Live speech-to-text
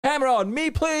Hammer on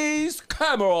me, please.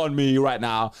 Hammer on me right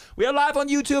now. We are live on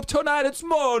YouTube. Tonight it's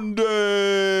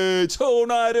Monday.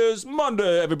 Tonight is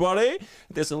Monday, everybody.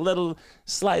 There's a little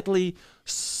slightly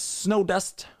snow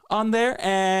dust on there.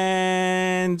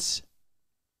 And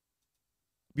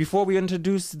before we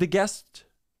introduce the guest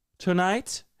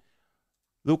tonight,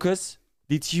 Lucas,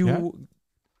 did you... Yeah.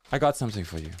 I got something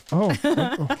for you. Oh.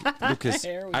 Lucas,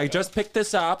 I just picked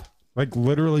this up. Like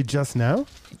literally just now?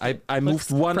 I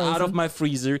moved one frozen out of my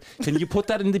freezer. Can you put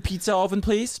that in the pizza oven,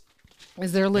 please?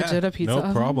 Is there legit a pizza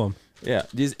oven? No problem. Yeah.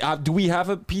 Do we have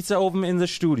a pizza oven in the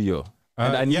studio?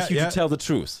 And I need you to tell the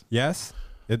truth. Yes.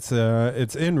 It's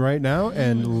in right now,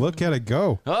 and look at it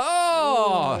go.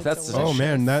 Oh, that's delicious. Oh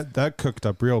man, that cooked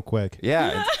up real quick.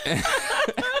 Yeah.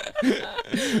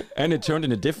 And it turned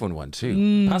in a different one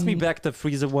too. Pass me back the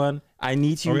freezer one. I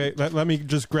need you. Okay, let me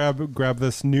just grab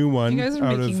this new one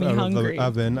out of the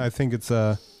oven. I think it's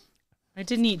I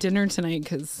didn't eat dinner tonight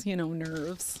because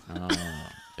nerves.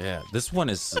 Yeah, this one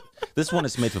is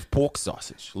made with pork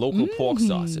sausage, local pork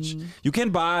sausage. You can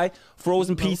buy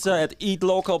frozen pizza at Eat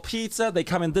Local Pizza. They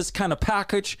come in this kind of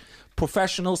package,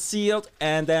 professional sealed,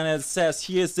 and then it says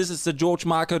this is the George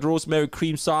Market rosemary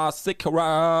cream sauce, thick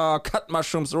cut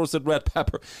mushrooms, roasted red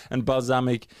pepper, and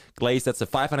balsamic glaze. That's a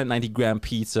 590 gram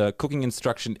pizza, cooking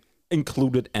instruction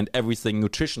included, and everything,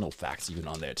 nutritional facts even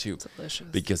on there too. Delicious.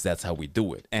 Because that's how we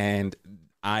do it. And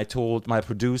I told my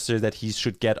producer that he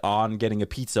should get on getting a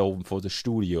pizza oven for the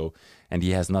studio, and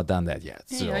he has not done that yet.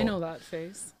 Hey, so, I know that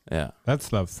face. Yeah. That's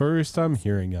the first I'm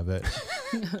hearing of it.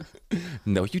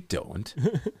 No, you don't.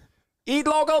 Eat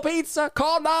Local Pizza.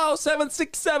 Call now,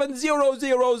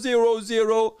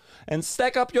 767-0000, and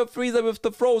stack up your freezer with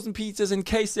the frozen pizzas in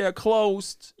case they are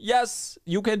closed. Yes,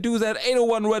 you can do that.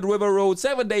 801 Red River Road,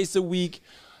 7 days a week.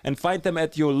 And find them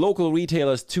at your local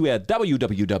retailers too at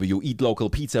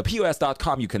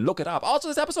www.eatlocalpizzapos.com. You can look it up. Also,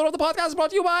 this episode of the podcast is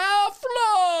brought to you by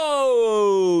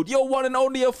Afloat, your one and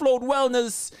only Afloat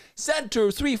Wellness Center,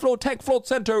 3-float tech float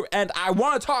center. And I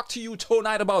want to talk to you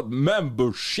tonight about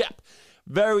membership.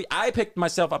 I picked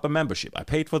myself up a membership. I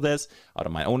paid for this out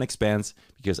of my own expense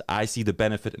because I see the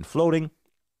benefit in floating.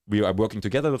 We are working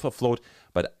together with Afloat,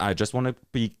 but I just want to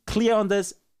be clear on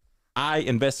this. I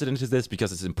invested into this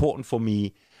because it's important for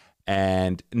me.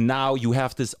 And now you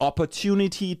have this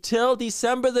opportunity till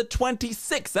December the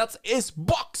 26th. That is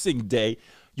Boxing Day.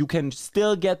 You can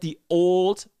still get the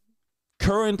old,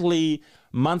 currently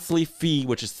monthly fee,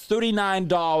 which is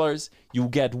 $39. You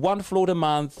get one float a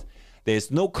month.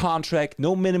 There's no contract,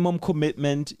 no minimum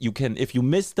commitment. You can, if you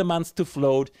miss the month to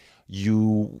float,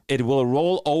 it will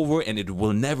roll over and it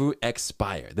will never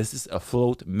expire. This is a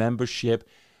float membership.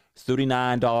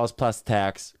 $39 plus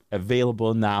tax,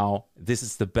 available now. This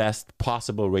is the best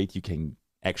possible rate you can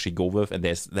actually go with, and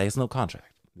there's no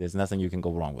contract. There's nothing you can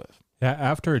go wrong with. Yeah,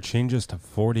 after it changes to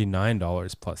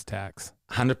 $49 plus tax.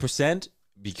 100%,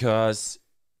 because,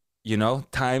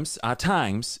 times are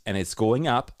times, and it's going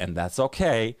up, and that's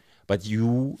okay. But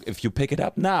if you pick it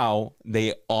up now,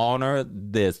 they honor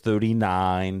the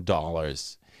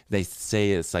 $39. They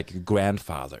say it's like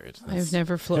grandfathered. I've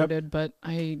never floated, but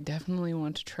I definitely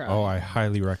want to try. Oh, I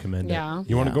highly recommend it. Yeah.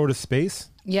 You want to go to space?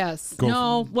 Yes.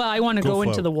 I want to go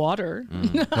into the water.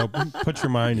 No, put your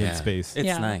mind in space.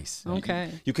 It's nice.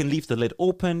 Okay. You can leave the lid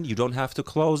open. You don't have to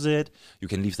close it. You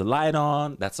can leave the light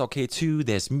on. That's okay too.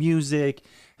 There's music.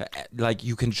 Like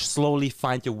you can slowly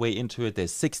find your way into it.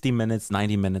 There's 60 minutes,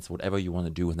 90 minutes, whatever you want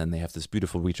to do. And then they have this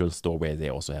beautiful retail store where they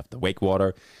also have the wake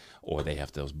water, or they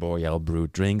have those Boreal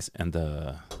brewed drinks and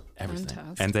everything.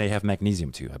 Fantastic. And they have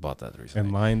magnesium too. I bought that recently.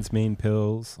 And lion's mane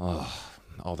pills. Oh,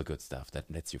 all the good stuff that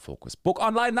lets you focus. Book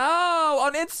online now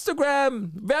on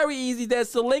Instagram. Very easy.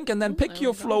 There's the link, and then pick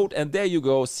your float, and there you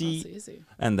go. See, that's easy.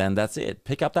 And then that's it.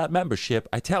 Pick up that membership.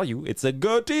 I tell you, it's a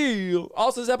good deal.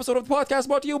 Also, this episode of the podcast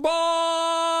brought to you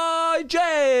by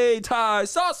J-Ty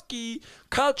Sosky,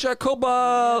 Culture,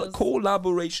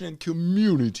 Collaboration, and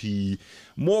Community.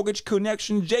 Mortgage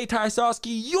Connection, J-Ty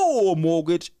Sosky, your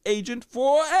mortgage agent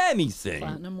for anything.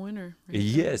 Platinum winner.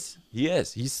 Yes,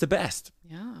 he's the best.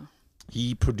 Yeah.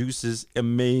 He produces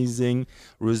amazing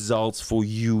results for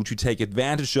you to take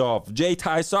advantage of.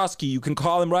 J-Ty Sosky, you can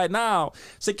call him right now,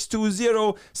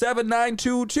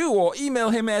 620-7922, or email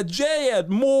him at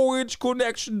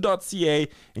j@mortgageconnection.ca,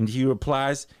 and he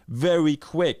replies very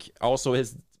quick. Also,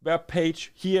 his webpage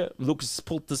here, Lucas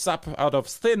pulled this up out of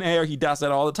thin air. He does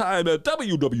that all the time at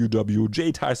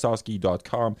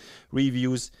www.jtysosky.com.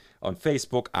 Reviews on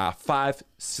Facebook are 5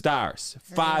 stars.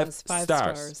 5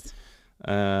 stars.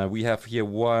 We have here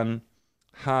one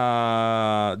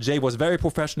Jay was very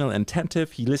professional and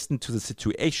attentive. He listened to the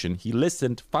situation. He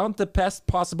listened, found the best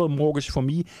possible mortgage for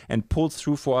me, and pulled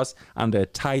through for us under a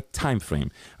tight time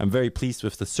frame. I'm very pleased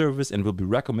with the service and will be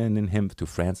recommending him to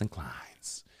friends and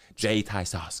clients. Jay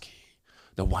Tysowski,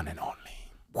 the one and only.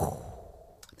 Woo.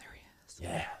 There he is.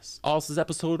 Yes. Also, this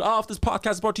episode of this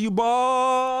podcast is brought to you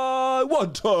by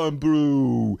One Time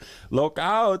Brew. Look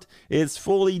out. It's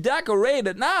fully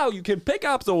decorated now. You can pick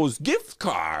up those gift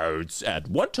cards at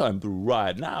One Time Brew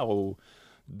right now.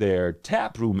 Their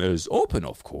tap room is open,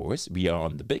 of course. We are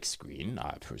on the big screen,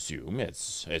 I presume.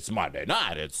 It's Monday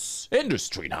night. It's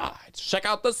industry night. Check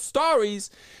out the stories.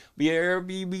 We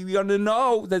want to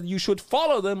know that you should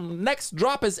follow them. Next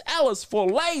drop is Alice for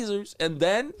lasers. And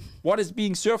then what is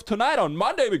being served tonight on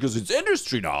Monday, because it's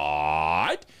industry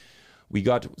night. We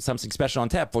got something special on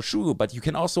tap for sure, but you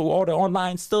can also order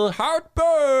online still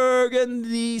Hartberg and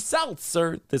the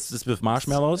seltzer. This is with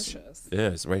marshmallows. Delicious.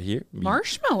 Yes, right here.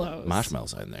 Marshmallows.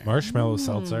 Marshmallows in there. Marshmallow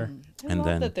seltzer. I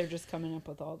love that they're just coming up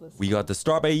with all this. We got the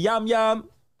strawberry yum yum.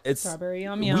 It's Strawberry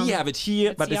yum yum. We have it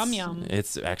here, It's but yum yum.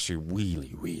 it's actually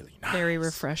really, really nice. Very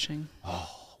refreshing.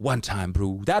 One time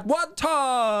brew. That one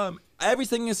time.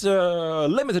 Everything is a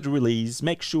limited release.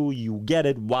 Make sure you get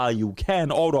it while you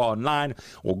can. Order online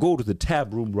or go to the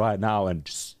tab room right now and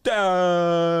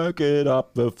stack it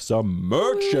up with some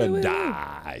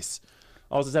merchandise.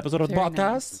 Also, this episode of the Very podcast,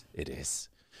 nice. it is.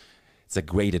 It's a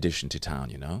great addition to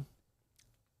town, you know.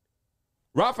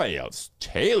 Raphael's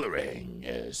Tailoring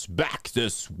is back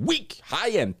this week.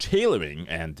 High-end tailoring,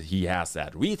 and he has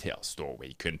that retail store where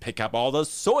you can pick up all the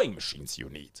sewing machines you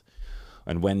need.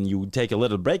 And when you take a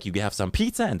little break, you have some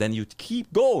pizza, and then you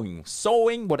keep going,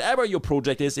 sewing, whatever your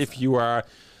project is. If you are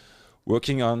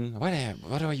working on what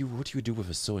do you do with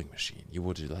a sewing machine? You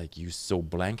would you sew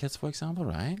blankets, for example,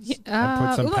 right? I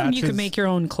put some you patches. can make your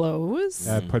own clothes.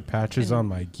 I put patches on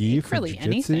my gi for Really jiu-jitsu.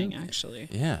 anything, actually.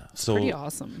 Yeah, so Pretty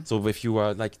awesome. So if you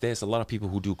are there's a lot of people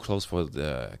who do clothes for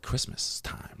the Christmas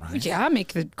time, right? Yeah,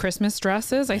 make the Christmas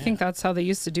dresses. I think that's how they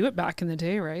used to do it back in the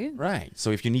day, right? Right. So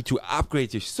if you need to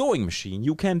upgrade your sewing machine,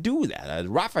 you can do that at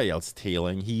Raphael's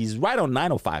Tailoring. He's right on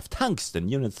 905 Tungsten,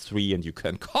 Unit 3, and you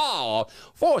can call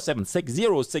 476-0669.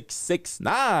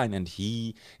 And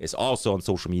he is also on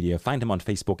social media. Find him on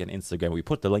Facebook and Instagram. We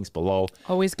put the links below.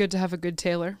 Always good to have a good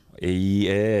tailor. He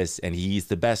is, and he's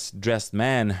the best dressed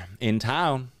man in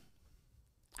town.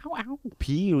 Ow, ow.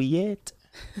 Period.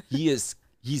 He's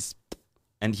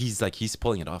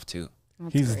pulling it off too.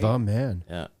 He's great. the man.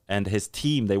 Yeah, and his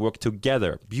team, they work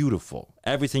together. Beautiful.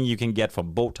 Everything you can get,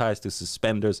 from bow ties to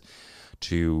suspenders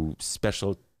to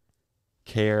special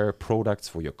care products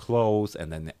for your clothes,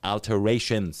 and then the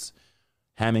alterations,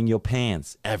 hemming your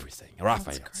pants, everything.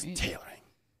 Raphael's great. Tailoring.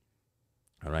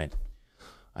 All right.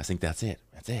 I think that's it.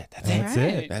 That's it. That's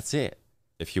it. That's it.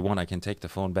 If you want, I can take the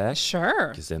phone back.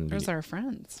 Sure. 'Cause then There's our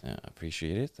friends. Yeah,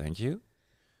 appreciate it. Thank you.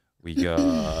 We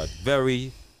got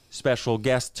very special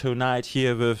guest tonight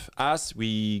here with us.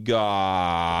 We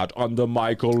got on the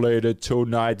Michael later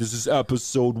tonight. This is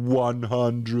episode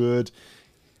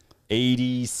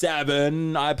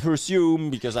 187, I presume,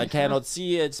 because I cannot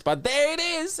see it. But there it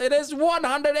is. It is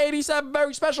 187.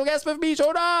 Very special guest with me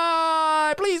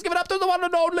tonight. Please give it up to the one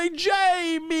and only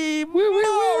Jamie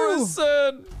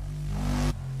Morrison.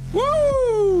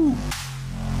 Woo!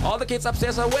 All the kids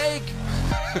upstairs are awake.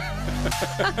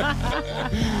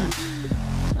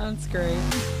 That's great.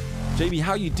 Jamie,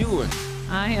 how you doing?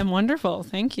 I am wonderful.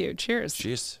 Thank you. Cheers.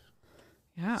 Cheers.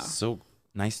 Yeah. So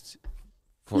nice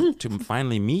to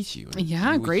finally meet you.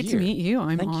 Yeah, You were great to here. meet you.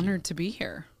 I'm Thank you. honored to be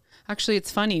here. Actually,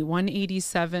 it's funny.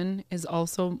 187 is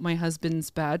also my husband's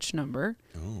badge number.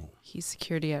 Oh. He's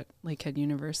security at Lakehead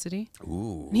University.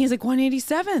 Ooh. And he's like,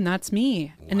 187, that's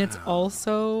me. And it's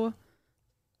also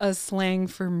a slang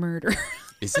for murder.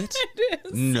 Is it? It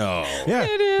is. No. Yeah.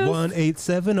 It is.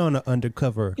 187 on an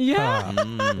undercover. Yeah.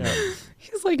 Yeah.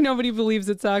 He's like, nobody believes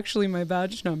it's actually my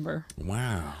badge number.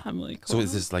 Wow. I'm like, So well,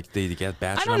 is this like they get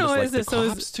badge I don't know, numbers is like this- the so is-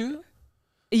 cops too?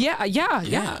 Yeah,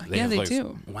 have, they like,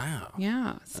 do. Wow.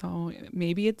 Yeah. So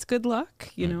maybe it's good luck,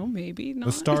 you know, maybe not.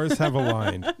 The stars have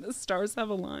aligned. The stars have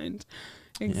aligned.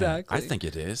 Yeah, Exactly. I think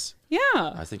it is. Yeah.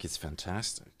 I think it's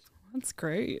fantastic. That's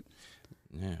great.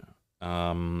 Yeah.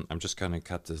 I'm just gonna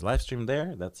cut this live stream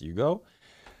there. That's you go.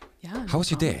 Yeah. How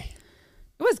was your day?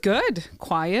 It was good.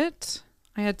 Quiet.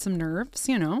 I had some nerves,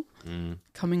 you know,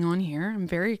 coming on here. I'm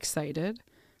very excited.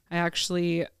 I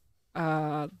actually,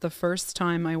 the first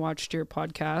time I watched your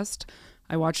podcast,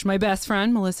 I watched my best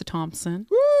friend, Melissa Thompson.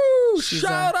 Woo! She's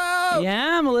Shout out!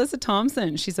 Yeah, Melissa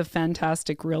Thompson. She's a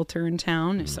fantastic realtor in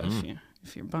town. So if you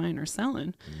if you're buying or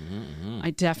selling,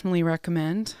 I definitely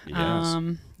recommend. Yes.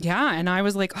 Yeah. And I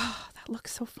was like, oh, that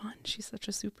looks so fun. She's such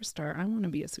a superstar. I want to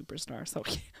be a superstar. So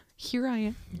here I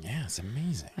am. Yeah, it's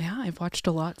amazing. Yeah, I've watched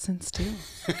a lot since too.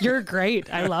 You're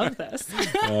great. I love this.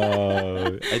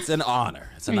 It's an honor.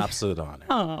 It's an absolute honor.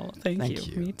 Oh, thank Thank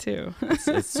you. you. Me too.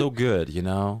 It's so good, you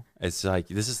know? It's like,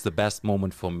 this is the best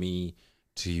moment for me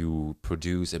to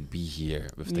produce and be here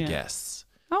with the guests.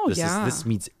 Oh, This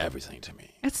means everything to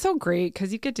me. It's so great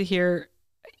because you get to hear.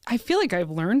 I feel like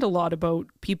I've learned a lot about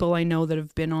people I know that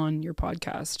have been on your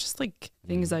podcast, just like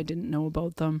things I didn't know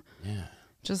about them. Yeah.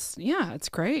 It's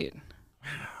great.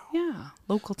 Wow. Yeah,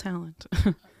 local talent.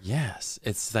 Yes.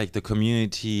 It's like the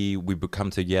community, we become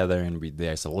together and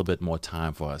there's a little bit more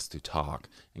time for us to talk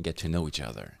and get to know each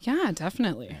other. Yeah,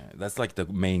 definitely. Yeah, that's like the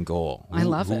main goal. I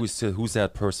love it. Who's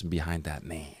that person behind that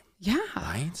name? Yeah.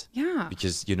 Right? Yeah.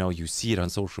 Because, you know, you see it on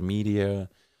social media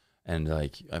and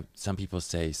like some people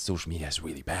say social media is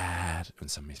really bad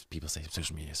and some people say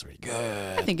social media is really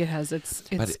good. I think it has its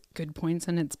good points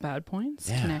and its bad points,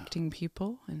 connecting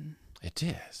people. And it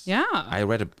is. yeah. I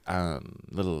read a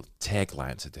little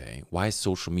tagline today. Why is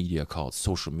social media called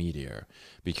social media?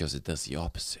 Because it does the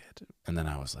opposite. And then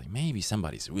I was like, maybe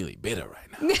somebody's really bitter right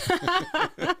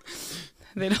now.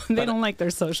 They don't like their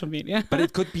social media. But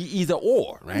it could be either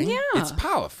or, right? Yeah. It's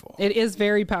powerful. It is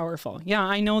very powerful. Yeah,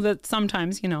 I know that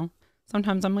sometimes,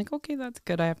 sometimes I'm like, okay, that's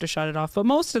good. I have to shut it off. But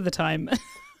most of the time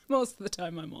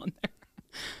I'm on there.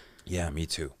 Yeah, me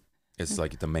too. It's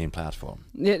like the main platform.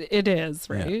 It is,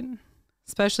 right? Yeah.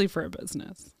 Especially for a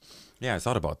business. Yeah, I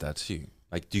thought about that too.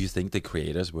 Like, do you think the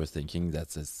creators were thinking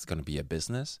that it's going to be a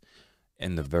business?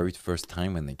 And the very first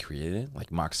time when they created it,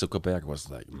 like Mark Zuckerberg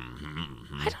was like,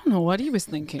 I don't know what he was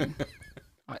thinking.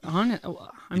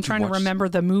 I'm trying to remember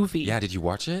the movie. Yeah, did you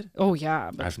watch it? Oh yeah,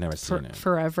 but I've never seen it.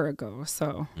 Forever ago.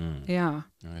 So yeah,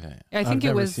 okay. I think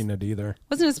I've never seen it either.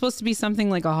 Wasn't it supposed to be something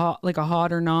like a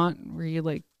hot or not, where you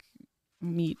like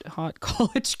meet hot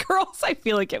college girls? I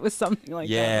feel like it was something like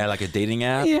that. Yeah, like a dating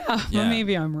app. Yeah, but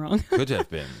maybe I'm wrong. Could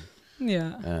have been.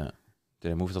 Yeah. Did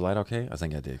I move the light okay? I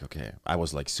think I did. Okay. I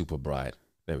was like super bright.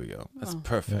 There we go. That's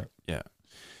perfect. Yeah.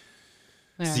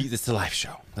 See, it's a live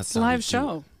show. That's a live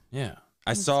show. Yeah.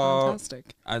 I saw.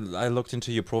 Fantastic. I looked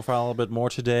into your profile a little bit more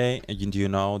today. And do you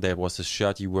know there was a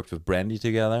shot you worked with Brandy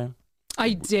together?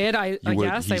 I did. I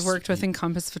worked with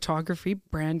Encompass Photography.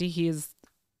 Brandy,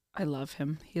 I love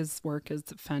him. His work is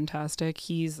fantastic.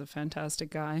 He's a fantastic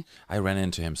guy. I ran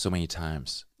into him so many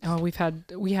times. Oh, we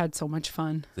had so much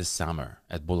fun this summer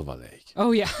at Boulevard Lake.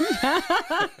 Oh yeah,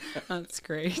 that's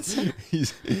great.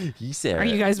 He's there. Are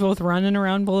you guys both running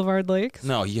around Boulevard Lake?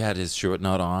 No, he had his shirt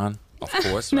not on, of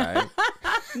course, right?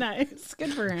 Nice,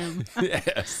 good for him.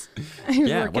 Yes. He's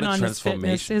working on his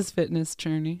fitness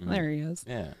journey. There he is.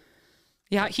 Yeah.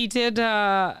 Yeah, he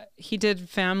did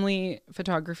family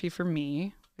photography for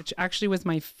me, which actually was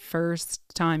my first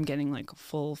time getting like a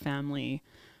full family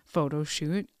photo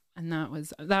shoot. And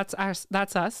that's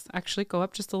us. Actually, go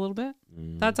up just a little bit.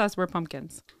 That's us. We're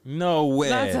pumpkins. No way.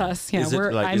 That's us. Yeah,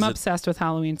 I'm obsessed with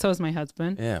Halloween. So is my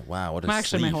husband. Yeah. Wow. What a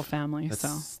actually sleeve. My whole family. That's so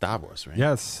Star Wars, right?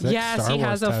 Yes. Yes, Star he Wars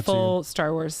has a tattoo. full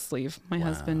Star Wars sleeve. My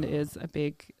husband is a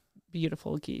big,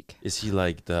 beautiful geek. Is he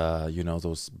like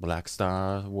those Black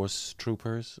Star Wars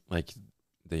troopers? Like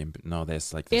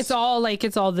there's like this. It's all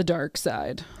the dark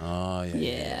side. Oh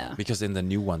yeah. Because in the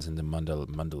new ones, in the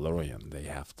Mandalorian, they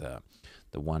have the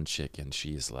one chick, and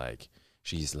she's like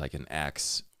an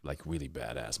ex, like really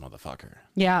badass motherfucker.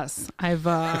 Yes, I've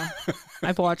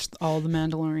watched all the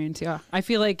Mandalorians. Yeah, I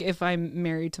feel like if I'm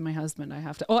married to my husband, I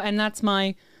have to. Oh, and that's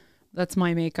my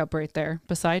makeup right there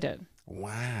beside it.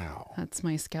 Wow, that's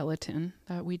my skeleton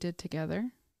that we did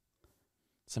together.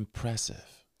 It's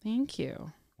impressive. Thank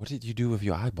you. What did you do with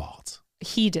your eyeballs?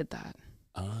 He did that.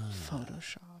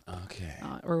 Photoshop. Okay.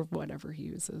 Or whatever he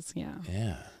uses. Yeah.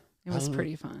 Yeah. It was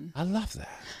pretty fun. I love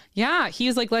that. Yeah. He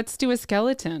was like, let's do a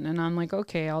skeleton. And I'm like,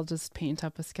 okay, I'll just paint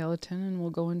up a skeleton and we'll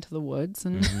go into the woods.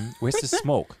 And Where's the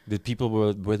smoke? Did people,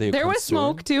 were they There concerned? was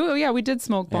smoke too. Oh, yeah, we did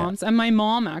smoke bombs. And my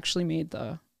mom actually made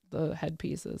the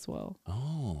headpiece as well.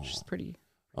 Oh. She's pretty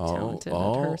talented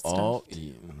at her stuff.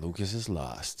 Lucas is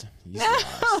lost. He's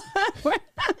lost.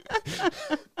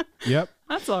 Yep.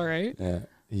 That's all right. Yeah.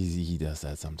 He does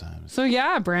that sometimes. So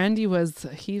yeah, Brandy was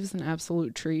an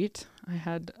absolute treat.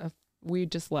 We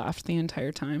just laughed the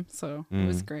entire time, so it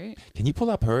was great. Can you pull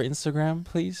up her Instagram,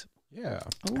 please? Yeah.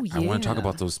 Oh yeah. I want to talk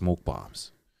about those smoke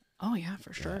bombs. Oh yeah,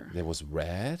 for sure. Yeah. There was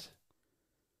red,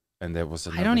 and there was.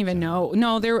 I don't even know.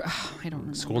 No, there. I don't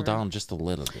remember. Scroll down just a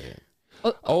little bit.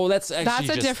 Oh, that's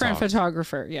actually a different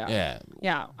photographer. Yeah. Yeah.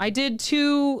 Yeah. I did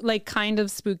 2 like kind of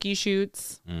spooky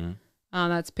shoots.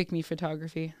 That's Pick Me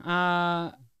Photography.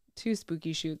 2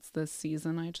 spooky shoots this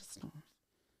season. I just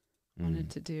wanted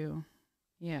to do.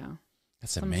 Yeah.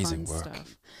 That's amazing fun work.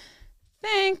 Stuff.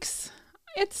 Thanks.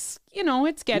 It's,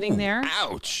 it's getting there.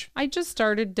 Ouch. I just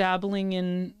started dabbling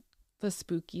in the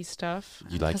spooky stuff.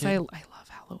 You like it? I love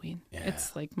Halloween. Yeah.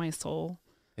 It's like my soul.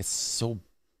 It's so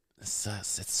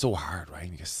hard,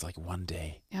 right? Because it's like one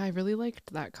day. Yeah, I really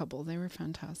liked that couple. They were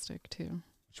fantastic too.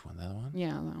 Which one? That one?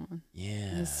 Yeah, that one. Yeah.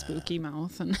 His spooky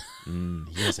mouth and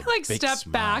He has a like big step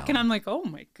smile. back and I'm like, oh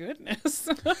my goodness.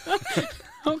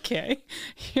 Okay,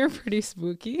 you're pretty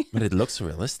spooky. But it looks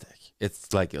realistic.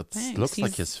 It's like Thanks. looks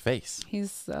like his face.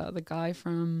 He's the guy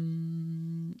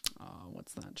from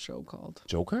what's that show called?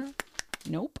 Joker?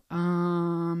 Nope.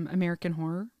 American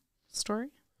Horror Story.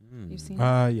 You've seen?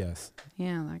 Yes.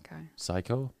 Yeah, that guy.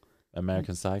 Psycho?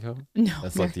 American Psycho? No,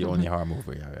 That's like the American only horror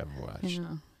movie I ever watched.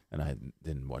 Yeah, And I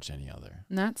didn't watch any other.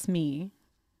 and that's me.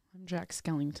 I'm Jack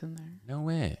Skellington there. No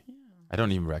way. I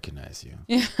don't even recognize you.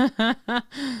 Yeah.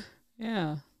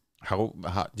 Yeah. How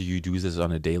do you do this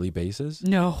on a daily basis?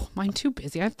 No, I'm too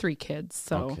busy. I have 3 kids,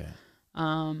 so Okay.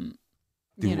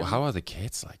 you know, How are the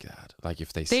kids like that? Like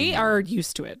if they see they you? are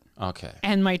used to it. Okay.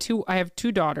 And I have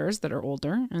 2 daughters that are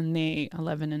older, and they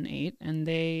 11 and 8, and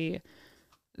they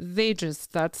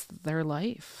just, that's their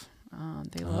life.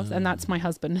 They love, and that's my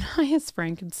husband and I as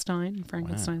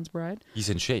Frankenstein's Bride. He's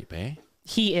in shape, eh?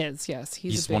 He is, yes.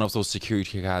 He's one of those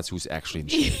security guards who's actually in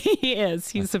shape. He is.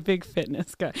 He's a big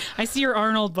fitness guy. I see your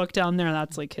Arnold book down there.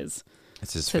 That's like It's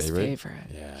his his favorite. favorite.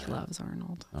 Yeah. He loves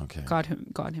Arnold. Okay. Got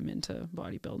him into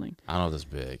bodybuilding. Arnold is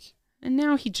big. And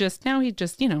now he just he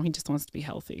just wants to be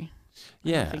healthy. I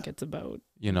Yeah. don't think it's about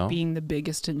You know? being the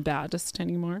biggest and baddest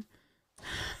anymore.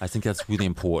 I think that's really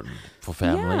important for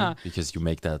family Yeah. because you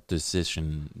make that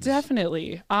decision.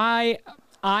 Definitely. I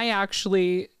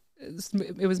actually,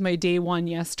 it was my day 1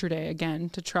 yesterday again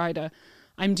to try to,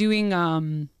 I'm doing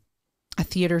a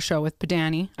theater show with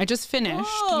Padani. I just finished.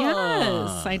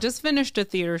 Yes. I just finished a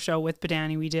theater show with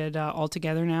Padani. We did All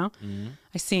Together Now.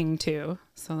 I sing too.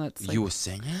 So that's like, You were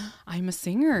singing? I'm a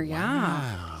singer. Yeah.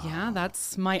 Wow. Yeah.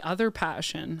 That's my other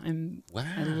passion. I Wow.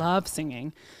 love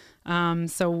singing.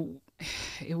 So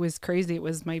it was crazy.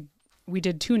 We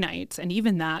did 2 nights, and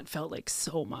even that felt like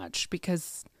so much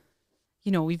because,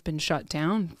 we've been shut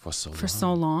down For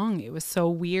so long. It was so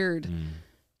weird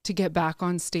to get back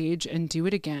on stage and do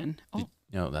it again. Oh,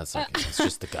 No, that's okay. It's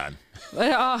just the gun.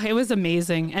 it was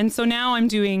amazing. And so now I'm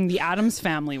doing the Addams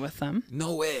Family with them.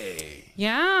 No way.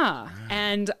 Yeah.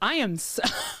 And I'm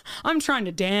trying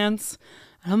to dance.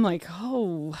 And I'm like,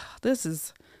 oh, this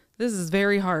is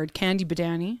very hard. Candy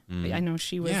Badani. I know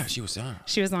she was. Yeah, she was on.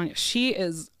 She was on.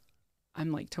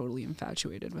 I'm like totally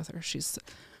infatuated with her. She's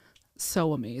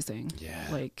so amazing. Yeah.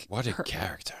 Like What a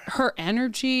character. her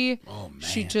energy. Oh,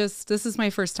 man. This is my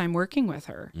first time working with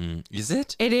her. Is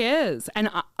it? It is. And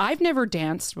I've never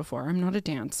danced before. I'm not a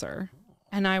dancer.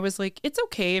 And I was like, it's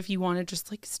okay if you want to just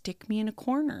like stick me in a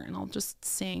corner and I'll just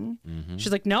sing.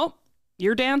 She's like, nope,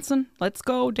 you're dancing. Let's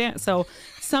go dance. So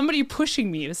somebody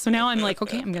pushing me. So now I'm like,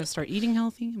 okay, I'm going to start eating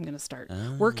healthy. I'm going to start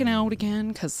working out again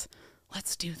because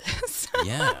let's do this.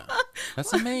 Yeah.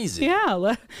 That's amazing.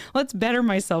 Yeah. Let's better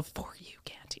myself for you,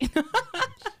 Candy.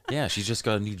 Yeah, she just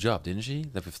got a new job, didn't she?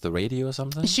 With the radio or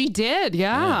something? She did.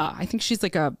 Yeah. I think she's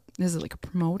like is it like a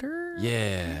promoter?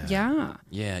 Yeah. Yeah.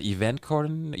 Yeah, event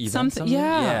coordinator. Something.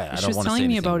 Yeah. I she don't was wanna telling say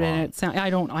me anything about wrong. it. I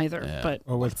don't either. Yeah. But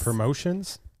Or with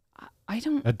promotions I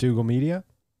don't. at Dougal Media?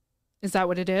 Is that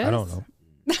what it is? I don't know.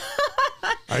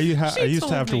 I used to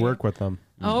told have to me. work with them.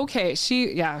 Okay.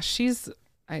 She's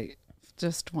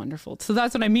just wonderful. So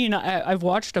that's what I mean. I've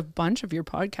watched a bunch of your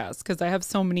podcasts because I have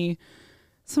so many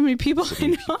people I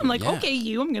know. I'm like, yeah.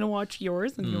 okay, I'm gonna watch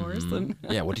yours and yours and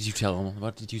Yeah, what did you tell them?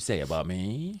 What did you say about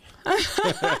me?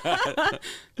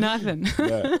 nothing.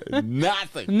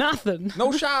 Nothing. Nothing.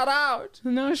 No shout out.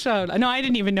 No shout. No, I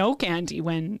didn't even know Candy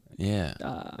when Yeah.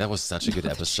 That was such a good she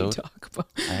episode. talk about.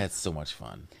 I had so much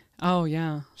fun. Oh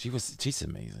yeah. She's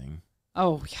amazing.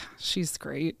 Oh yeah. She's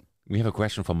great. We have a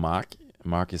question from Mark.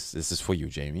 Mark, this is for you,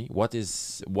 Jamie.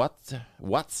 What's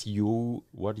your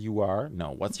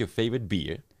favorite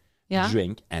beer, Yeah.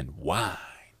 drink, and wine?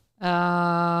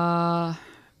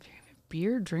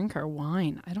 Beer, drink, or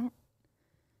wine. I don't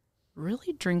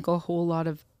really drink a whole lot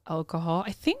of alcohol.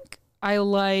 I think I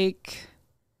like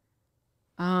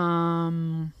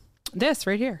this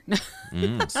right here.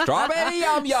 Strawberry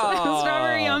yum yum.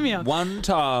 Strawberry yum yum. One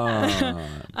time.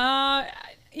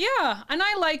 Yeah, and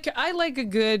I like a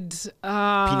good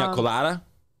Pina colada.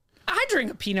 I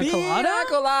drink a pina colada. Pina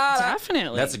colada.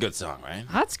 Definitely. That's a good song, right?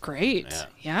 That's great.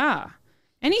 Yeah.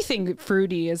 anything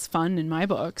fruity is fun in my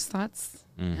books. That's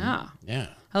yeah. Yeah.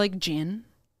 I like gin,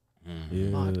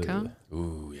 vodka.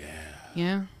 Ooh, yeah.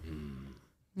 Yeah.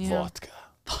 Yeah. Vodka.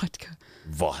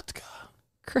 Vodka.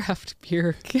 Craft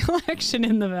beer collection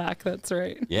in the back. That's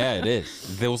right. Yeah, it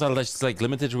is. Those are just like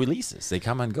limited releases. They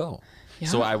come and go. Yeah,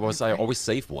 so I always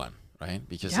save one, right?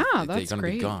 Because they're that's gonna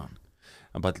great. be gone.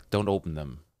 But don't open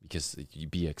them because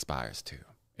beer expires too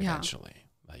eventually.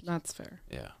 Like That's fair.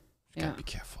 yeah, you gotta be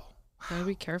careful. Gotta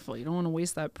be careful. You don't want to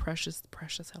waste that precious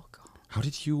alcohol. How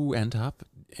did you end up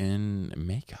in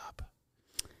makeup?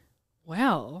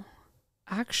 Well,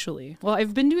 actually,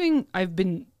 I've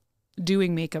been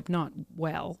doing makeup not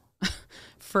well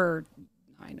for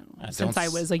I don't know since I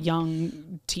was a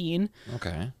young teen.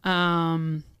 Okay.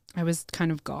 I was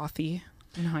kind of gothy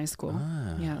in high school.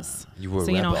 Yes. You were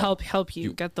so a rebel. help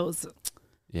you get those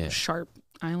sharp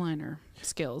eyeliner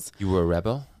skills. You were a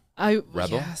rebel?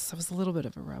 Rebel? Yes, I was a little bit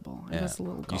of a rebel. I was a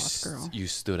little goth girl. You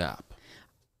stood up.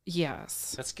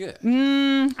 Yes. That's good.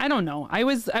 I don't know. I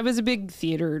was a big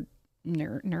theater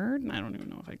nerd. I don't even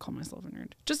know if I call myself a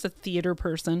nerd. Just a theater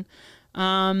person.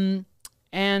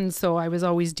 And so I was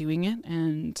always doing it,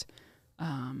 and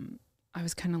I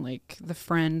was kind of like the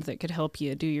friend that could help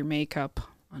you do your makeup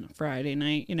on a Friday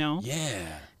night, you know?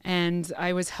 Yeah. And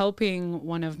I was helping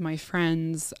one of my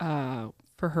friends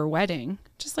for her wedding.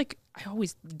 Just like I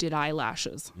always did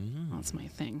eyelashes. That's my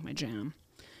thing, my jam.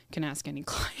 You can ask any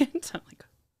client. I'm like,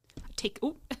 take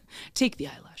the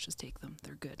eyelashes, take them.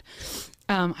 They're good.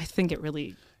 I think it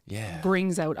really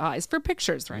brings out eyes for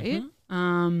pictures, right?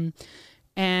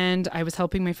 And I was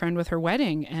helping my friend with her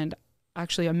wedding, and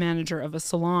actually a manager of a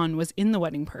salon was in the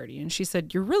wedding party, and she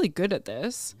said, "You're really good at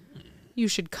this. You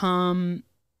should come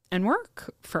and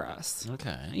work for us.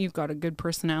 Okay. You've got a good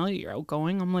personality. You're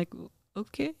outgoing." I'm like,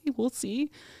 okay, we'll see.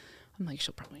 I'm like,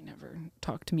 she'll probably never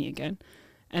talk to me again.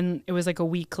 And it was like a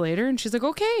week later, and she's like,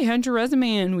 okay, hand your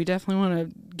resume in. We definitely want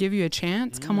to give you a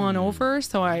chance. Come on over.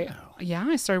 So I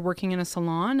started working in a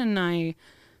salon, and I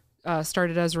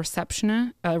started as a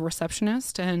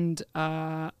receptionist, and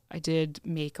I did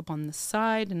makeup on the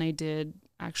side, and I did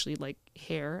actually like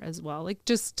hair as well, like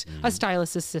just a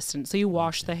stylist assistant. So you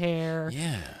wash the hair.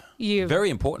 Yeah. Very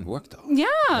important work though.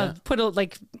 Yeah.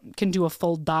 Can do a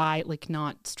full dye, like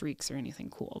not streaks or anything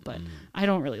cool, but I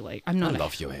don't really like, I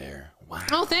love your hair. Wow.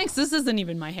 Oh, thanks. This isn't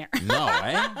even my hair. No,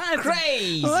 eh?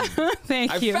 Crazy.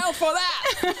 Thank you. I fell for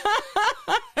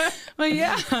that. Well,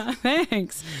 yeah,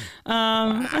 thanks.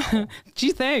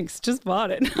 Gee, thanks. Just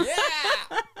bought it.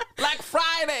 Yeah. Like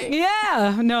Friday.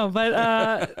 Yeah. No,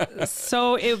 but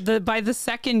so by the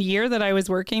second year that I was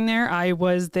working there, I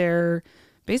was there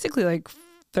basically like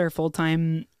their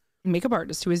full-time makeup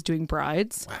artist who was doing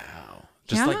brides. Wow.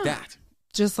 Just like that.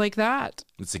 Just like that.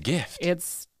 It's a gift.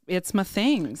 It's my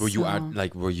thing. Were you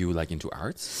into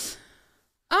arts?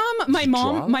 My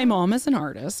mom is an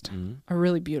artist, a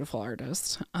really beautiful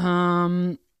artist.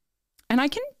 And I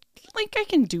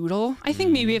can doodle. I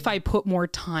think maybe if I put more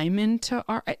time into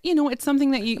art, it's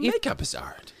something that Makeup is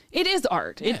art. It is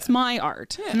art. Yeah. It's my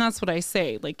art. Yeah. And that's what I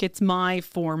say. Like, it's my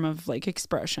form of like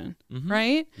expression,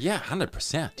 right? Yeah,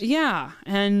 100%. Yeah.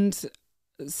 And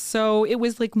so it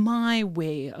was like my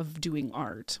way of doing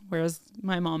art, whereas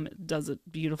my mom does it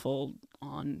beautiful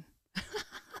on,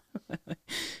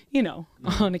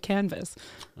 on a canvas.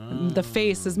 The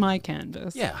face is my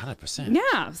canvas. Yeah, 100%.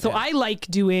 Yeah. So I like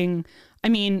doing,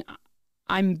 I'm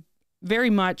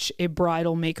very much a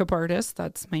bridal makeup artist.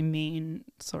 That's my main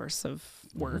source of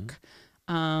work.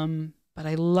 But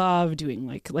I love doing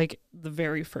like the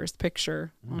very first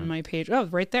picture on my page. Oh,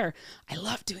 right there. I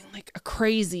love doing like a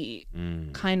crazy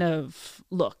kind of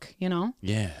look,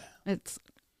 Yeah. It's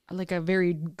like a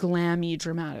very glammy,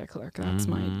 dramatic look. That's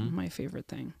my favorite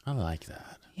thing. I like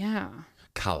that. Yeah.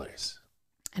 Colors.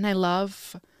 And I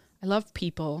love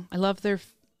people. I love their,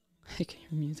 I can hear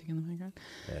music in the background.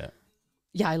 Yeah.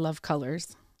 Yeah, I love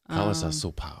colors. Colors are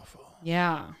so powerful.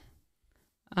 Yeah.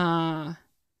 Yeah,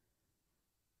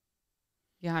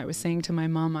 I was saying to my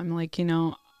mom, I'm like,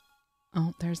 oh,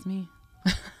 there's me.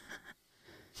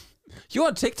 You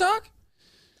on TikTok?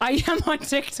 I am on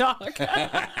TikTok.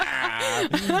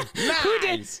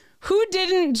 Nice. Who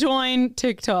didn't join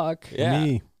TikTok? Yeah.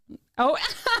 Me. Oh,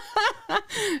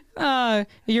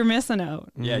 you're missing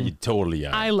out. Yeah, you totally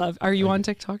are. Are you on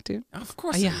TikTok too? Of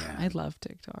course Yeah, I am. I love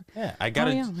TikTok. Yeah, I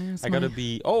gotta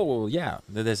be. Oh yeah,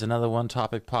 there's another one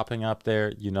topic popping up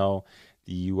there.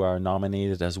 You are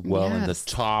nominated as well in the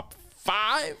top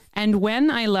 5. And when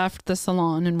I left the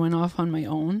salon and went off on my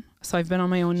own, so I've been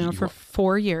on my own now for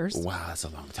 4 years. Wow, that's a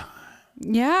long time.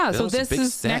 Yeah, so this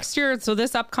is step. next year. So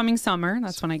this upcoming summer,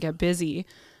 that's when I get busy.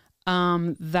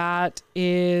 That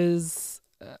is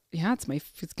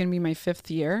it's gonna be my 5th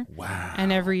year. Wow.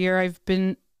 And every year I've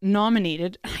been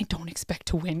nominated. I don't expect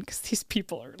to win because these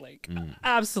people are like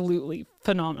absolutely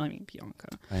phenomenal. I mean, Bianca.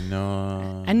 I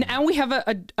know. And we have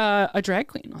a drag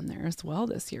queen on there as well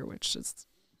this year, which is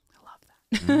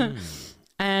I love that.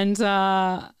 And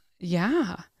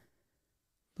yeah,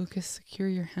 Lucas, secure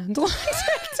your handle on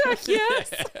TikTok.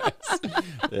 Yes.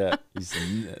 Yeah.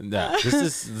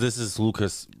 This is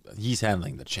Lucas. He's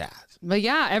handling the chat. But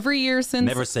yeah, every year since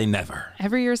Never say never.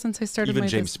 Every year since I started Even my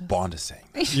James business. Bond is saying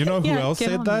that. You know who Yeah, else get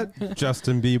said on that?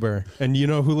 Justin Bieber. And you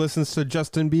know who listens to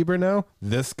Justin Bieber now?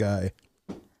 This guy.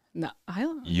 No, I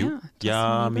don't. You? Yeah,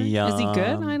 Justin Yummy, Bieber. Is he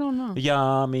good? yum. I don't know.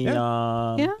 Yummy, Yeah.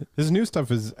 yum. Yeah. His new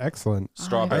stuff is excellent.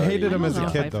 Strawberry. I hated him I as don't a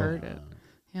know kid, if though. I've heard it.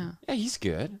 Yeah. Yeah, he's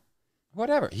good.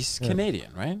 Whatever. He's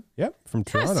Canadian, right? Yep, from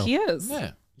Toronto. Yes, he is.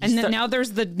 Yeah. And then now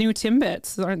there's the new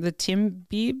Timbits. Aren't the Tim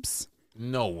Biebs?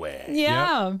 No way.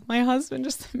 Yeah. My husband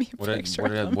just sent me a picture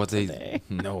of them they? today.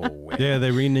 No way. Yeah,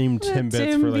 they renamed The Timbits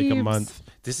Tim for like a Biebs. month.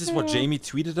 This is what Jamie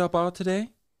tweeted about today?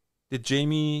 Did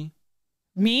Jamie...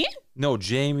 Me? No,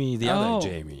 Jamie, the other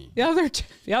Jamie. The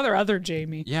other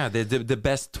Jamie. Yeah, the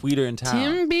best tweeter in town.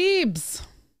 Tim Biebs.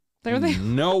 There they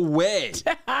No way.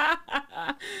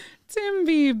 Tim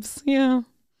Biebs. Yeah.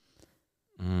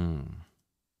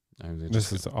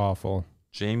 This is awful.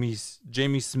 Jamie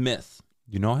Smith.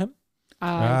 You know him?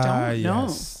 I don't know.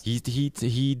 Yes.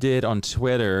 He did on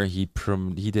Twitter. He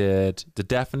did the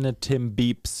definite Tim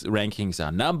Biebs rankings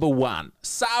are number 1,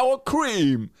 sour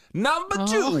cream. Number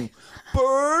 2,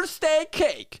 birthday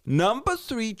cake. Number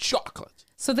 3, chocolate.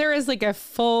 So there is like a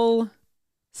full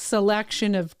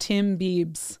selection of Tim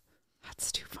Biebs.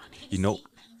 That's too funny. You know.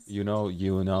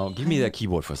 Give me that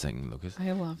keyboard for a second, Lucas.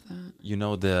 I love that. You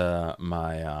know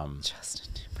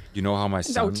Justin Timberlake. You know how my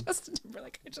son. No, Justin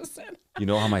Timberlake. I just said. You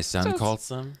know how my son calls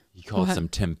them? He calls What? them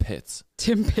Tim Pits.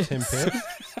 Tim Pits. Tim Pits?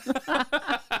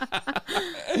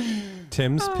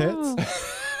 Tim's Pits?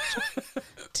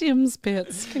 Tim's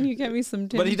Pits. Can you get me some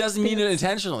Tim's But he doesn't mean it Pits?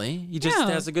 intentionally. He just Yeah.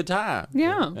 has a good time.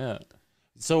 Yeah.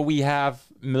 So we have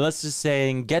Melissa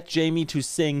saying, get Jamie to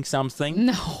sing something.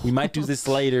 No. We might do this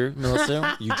later,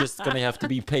 Melissa. You're just going to have to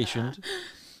be patient.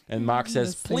 And Mark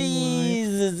says, sing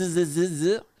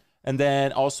please. And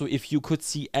then also, if you could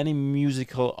see any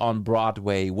musical on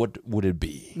Broadway, what would it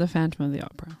be? The Phantom of the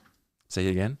Opera. Say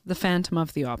it again. The Phantom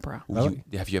of the Opera.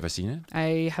 Have you ever seen it?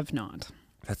 I have not.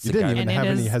 That's You the didn't guy. even And it have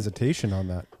any is- hesitation on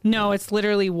that. No, it's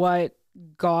literally what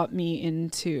got me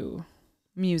into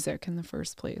music in the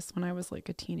first place. When I was like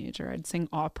a teenager, I'd sing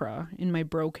opera in my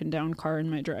broken down car in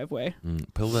my driveway.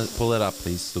 Pull it up,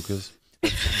 please, Lucas.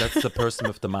 That's the person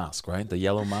with the mask, right? The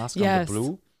yellow mask on Yes. the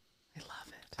blue. I love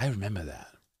it. I remember that.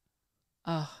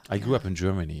 Oh, I grew up in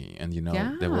Germany, and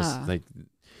there was Yeah. like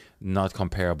not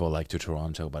comparable like to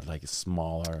Toronto, but like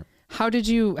smaller How did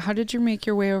you make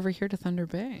your way over here to Thunder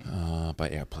Bay? by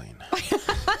airplane.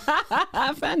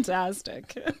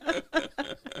 Fantastic.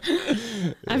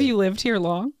 Have you lived here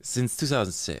long? Since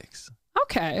 2006.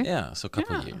 Okay. Yeah, so a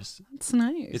couple Yeah. years. That's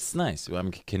nice. It's nice. I'm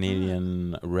a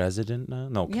Canadian resident now.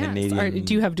 No, Yes. Canadian.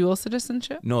 Do you have dual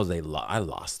citizenship? No, I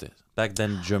lost it. Back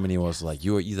then, Germany was like,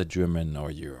 you were either German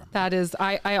or you're. That is,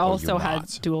 I also had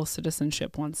not. dual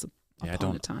citizenship once Yeah,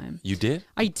 upon a time. You did?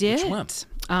 I did. Which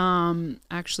one?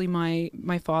 Actually,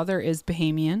 my father is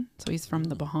Bahamian, so he's from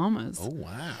the Bahamas. Oh,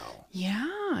 wow.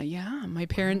 Yeah. My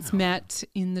parents met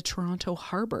in the Toronto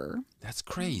harbor. That's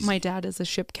crazy. My dad is a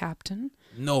ship captain.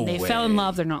 No They way. fell in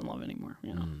love. They're not in love anymore.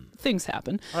 You know, things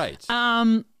happen. Right.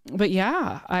 But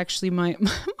yeah, actually, my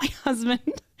husband,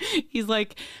 I'm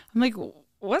like,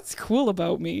 what's cool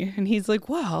about me? And he's like,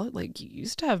 well, like you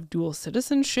used to have dual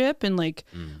citizenship, and like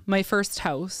my first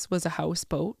house was a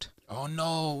houseboat. Oh,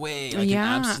 no way. Like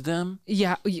Yeah. in Amsterdam?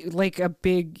 Yeah, like a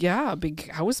big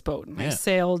houseboat. And I Yeah.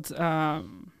 sailed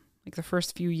like the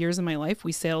first few years of my life.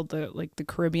 We sailed the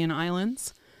Caribbean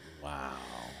islands. Wow.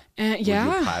 And Were you a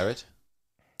yeah, pirate?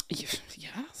 yes,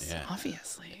 Yeah.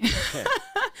 obviously. Okay.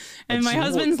 And my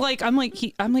husband's like, I'm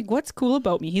like, what's cool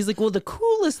about me? He's like, well, the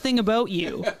coolest thing about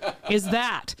you is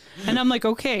that. And I'm like,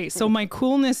 okay, so my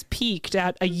coolness peaked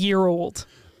at a year old.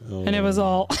 And it was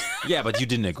all Yeah, but you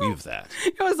didn't agree with that.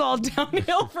 it was all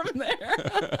downhill from there.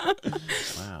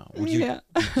 Wow.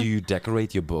 Do you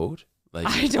decorate your boat? Like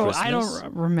I don't Christmas?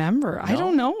 remember. I No?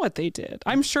 don't know what they did.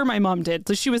 I'm sure my mom did.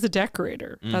 So she was a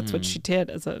decorator. That's what she did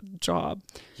as a job.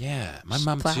 Yeah, my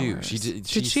mom too. She Flowers. She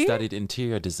Did she? studied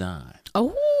interior design,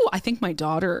 Oh, I think my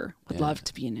daughter would Yeah. love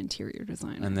to be an interior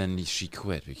designer. and then she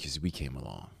quit because we came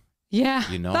along. Yeah,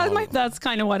 You know- that's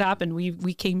kind of what happened.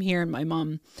 We came here, and my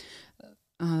mom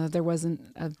there wasn't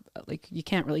like you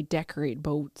can't really decorate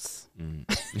boats.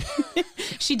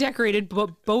 She decorated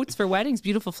boats for weddings,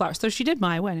 beautiful flowers. So she did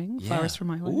my wedding, flowers for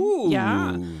my wedding. Ooh,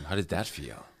 yeah. How did that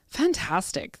feel?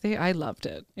 Fantastic. I loved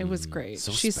it. It was great.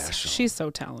 So she's special. she's so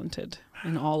talented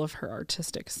in all of her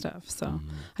artistic stuff. So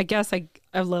I guess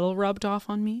a little rubbed off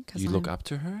on me because You look up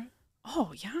to her?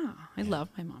 Oh yeah, I love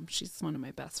my mom. She's one of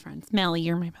my best friends. Melly,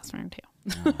 you're my best friend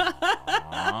too.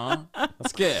 Aww.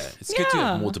 That's good. It's good to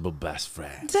Yeah. have multiple best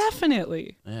friends.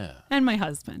 Definitely. Yeah. And my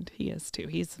husband, he is too.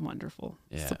 He's a wonderful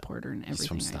Yeah. supporter in He's everything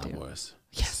from Star I do. Wars.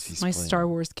 Yes, He's my playing- Star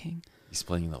Wars king. He's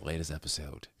playing in the latest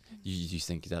episode. You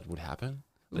think that would happen?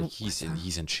 Like he's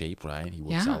in shape, right? He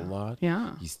works Yeah. out a lot.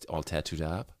 Yeah. He's all tattooed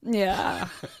up. Yeah.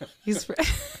 he's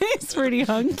pretty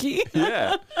hunky.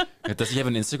 Yeah. Does he have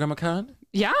an Instagram account?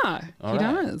 Yeah, All he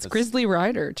right. does. Grizzly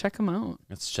Rider. Check him out.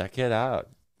 Let's check it out.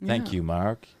 Thank Yeah. you,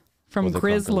 Mark. From for the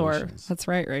Grizzlore. compilations. That's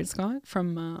right, Scott?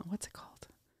 From, what's it called?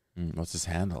 What's his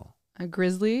handle? A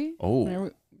Grizzly?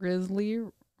 Oh. Grizzly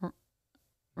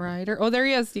Rider. Oh, there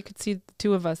he is. You could see the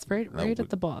two of us right would- at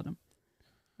the bottom.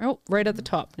 Oh, right at the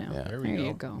top now. Yeah. There, we you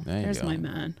go. go. There you There's go. my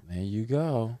man. There you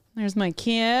go. There's my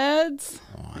kids.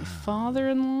 Wow. My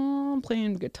father-in-law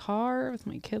playing guitar with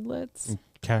my kidlets.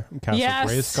 Castle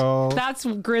Yes, Grayskull. that's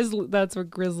what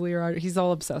Grizzly Rider. He's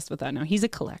all obsessed with that now. He's a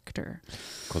collector.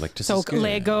 Collectors So is good.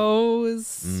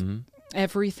 Legos, Mm-hmm.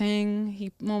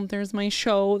 everything. There's my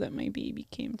show that my baby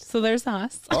came to. So there's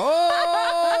us.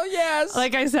 Oh, yes.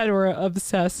 Like I said, we're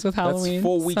obsessed with Halloween.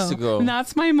 4 weeks ago. And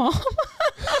that's my mom.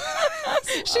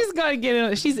 She's got to get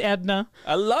it. She's Edna.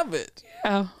 I love it.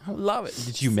 Yeah. I love it.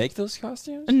 Did you make those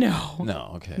costumes? No.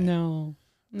 No, okay. No.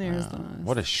 There's Wow. us.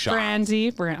 What a shot.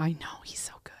 Brandy. I know. He's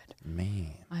so good.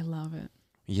 Man. I love it.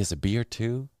 He has a beard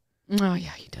too. Oh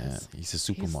yeah, he Yeah, does. he's a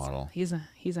supermodel. He's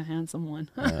a handsome one.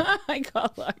 I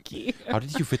got lucky. How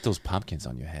did you fit those pumpkins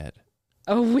on your head?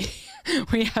 Oh,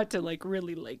 we had to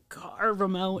really carve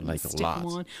them out and Like a stick them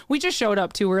lot. on. We just showed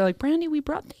up too. We were like, Brandy, we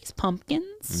brought these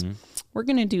pumpkins. Mm-hmm. We're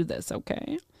gonna do this,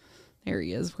 okay? There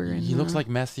he is. We're in. He looks like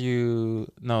McConnor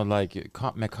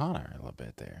a little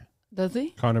bit there. Does he?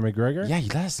 Conor McGregor. Yeah, he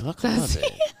does look a little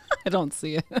bit. I don't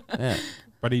see it. Yeah.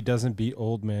 But he doesn't beat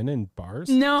old men in bars.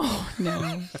 No.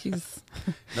 He's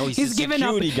No, he's a given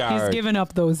up. security guard. He's given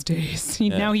up those days.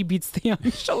 Now he beats the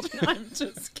young children. I'm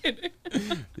just kidding.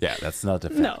 Yeah, that's not the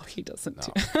fact. No, he doesn't.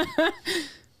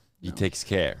 He takes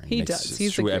care. He does. He's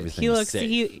a sure good. everything He is looks.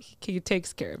 safe. He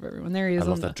takes care of everyone. There he is I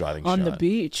love on that driving on the shot.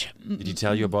 beach. Did he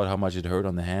tell you about how much it hurt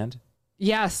on the hand?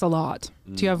 Yes, a lot.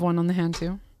 Do you have one on the hand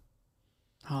too?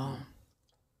 Oh,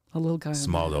 a little guy. on the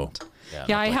Small though. hand. Yeah,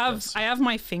 Yeah, not I like have. this. I have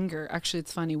my finger. Actually,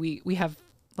 it's funny. We have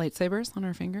lightsabers on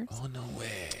our fingers, Oh no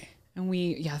way.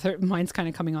 and mine's kind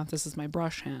of coming off. This is my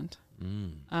brush hand.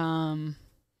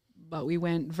 But we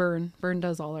went. Vern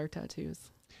does all our tattoos.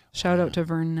 Shout out to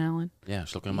Vern and Allen. Yeah,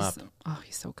 just look him up.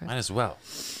 He's so good. Might as well.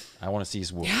 I want to see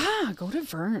his work. Yeah, go to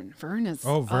Vern. Vern is.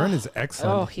 Oh, Vern is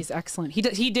excellent. Oh, he's excellent.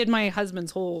 He did my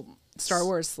husband's whole Star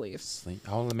Wars sleeve.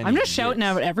 How many I'm just shouting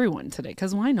years? out everyone today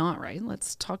because why not, right?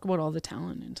 Let's talk about all the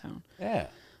talent in town. Yeah.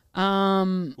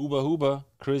 Hooba,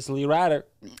 Grizzly Rider.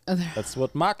 That's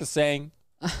what Mark is saying.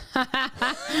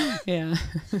 Yeah.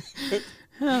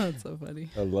 Oh, that's so funny.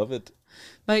 I love it.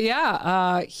 But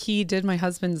yeah, he did my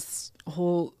husband's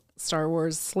whole Star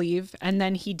Wars sleeve, and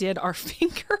then he did our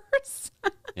fingers.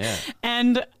 Yeah.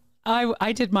 And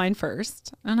I did mine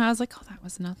first, and I was like, "Oh, that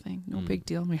was nothing, no big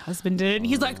deal." My husband did it, and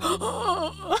he's like,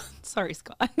 "Oh, sorry,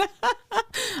 Scott."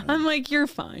 I'm like, "You're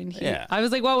fine." Yeah. I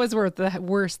was like, "What was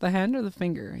worse, the hand or the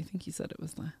finger?" I think he said it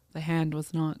was the hand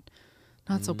was not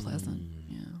so pleasant.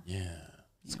 Yeah. Yeah.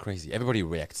 It's crazy. Everybody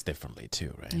reacts differently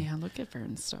too, right? Yeah. Look at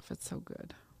Vern's stuff; it's so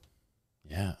good.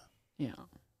 Yeah. Yeah.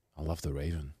 I love the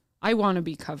Raven. I want to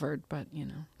be covered, but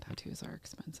tattoos are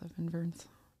expensive, and Vern's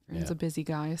Yeah. a busy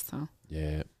guy, so.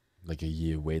 Yeah. Like a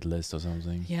year wait list or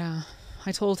something. Yeah.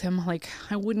 I told him, I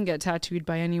wouldn't get tattooed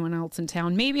by anyone else in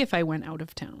town. Maybe if I went out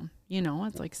of town.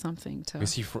 It's like something to...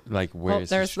 Is he where is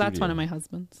his that's one of my studio?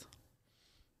 husbands.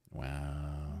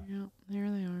 Wow. Yeah,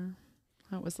 there they are.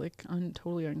 That was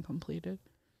totally uncompleted.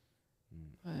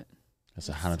 But That's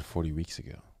 140 weeks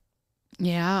ago.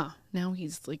 yeah, now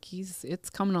it's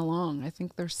coming along. I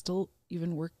think there's still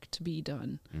even work to be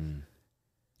done.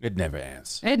 It never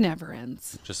ends. It never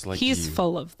ends. Just like he's you.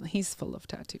 full of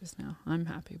tattoos now. I'm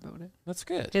happy about it. That's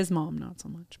good. His mom not so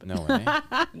much. But No way.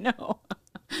 no.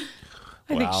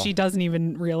 I think Wow. she doesn't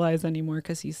even realize anymore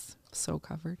because he's so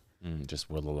covered. Just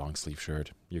wear the long sleeve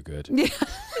shirt. You're good. Yeah.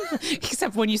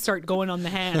 Except when you start going on the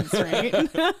hands, right?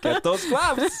 Get those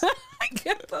gloves.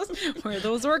 Wear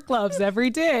those work gloves every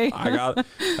day. I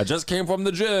just came from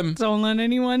the gym. Don't let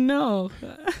anyone know.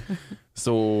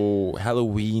 So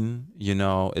Halloween,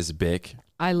 is big.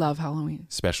 I love Halloween.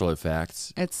 Special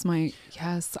effects. It's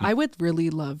yes. I would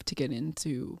really love to get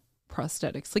into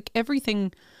prosthetics. Like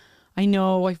everything I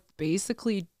know, I've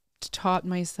basically taught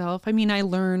myself. I mean, I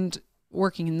learned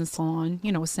working in the salon,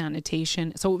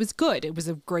 sanitation. So it was good. It was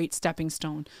a great stepping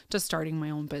stone to starting my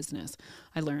own business.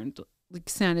 I learned like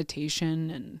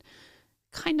sanitation and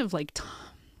kind of like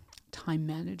time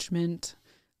management,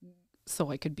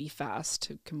 so I could be fast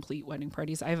to complete wedding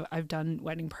parties. I've done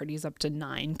wedding parties up to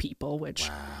 9 people, which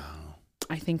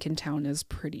I think in town is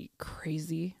pretty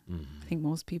crazy. I think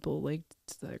most people like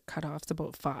the cutoff's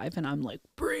about 5, and I'm like,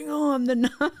 bring on the 9,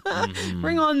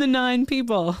 bring on the 9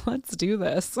 people. Let's do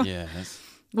this. Yes.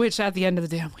 Which at the end of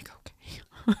the day, I'm like, okay,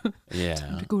 yeah,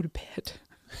 time to go to bed.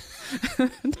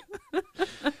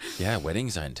 Yeah,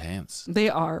 weddings are intense. They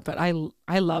are, but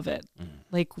I love it.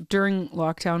 Like during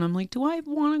lockdown, I'm like, do I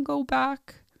want to go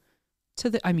back to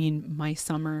this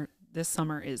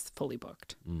summer is fully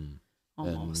booked.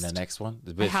 Almost. And the next one?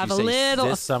 I have a little.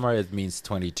 This summer, it means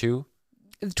 22?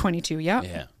 22, yeah.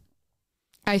 Yeah.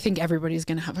 I think everybody's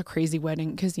going to have a crazy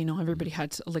wedding because, everybody had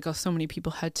to, so many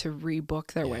people had to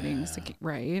rebook their weddings,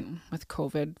 right? With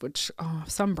COVID, which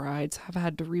some brides have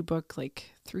had to rebook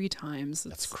 3 times.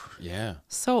 It's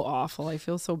so awful. I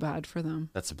feel so bad for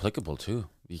them. That's applicable too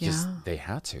because they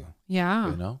had to.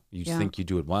 Yeah. You think you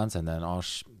do it once and then,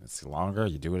 it's longer.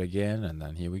 You do it again and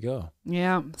then here we go.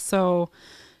 Yeah. So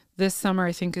this summer,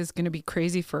 I think, is going to be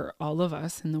crazy for all of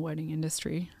us in the wedding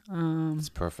industry. It's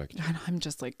perfect. And I'm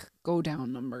just like, go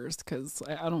down numbers because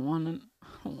I don't want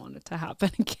it to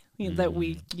happen again. That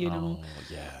we,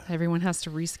 everyone has to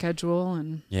reschedule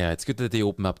and. Yeah, it's good that they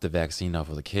open up the vaccine now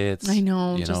for the kids. I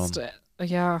know.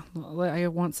 I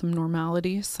want some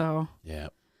normality. So. Yeah,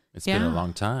 it's been a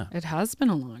long time. It has been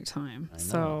a long time.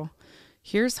 So,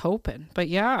 here's hoping. But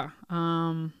yeah,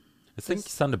 I think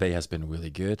Thunder Bay has been really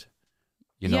good.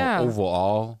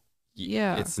 Overall,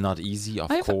 it's not easy, of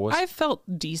course. I felt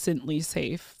decently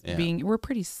safe we're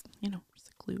pretty,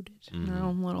 secluded in our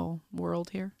own little world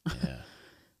here. Yeah.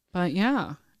 But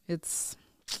yeah, it's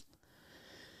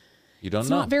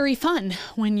not very fun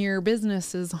when your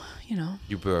business is,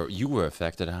 You were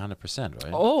affected 100%,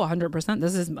 right? Oh, 100%.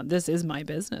 This is my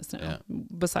business now. Yeah.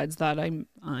 Besides that,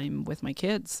 I'm with my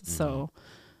kids. So,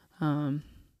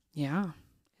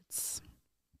 it's.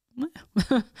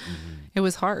 It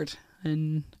was hard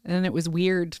and it was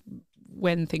weird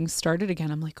when things started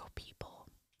again. I'm like, people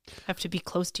have to be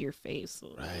close to your face,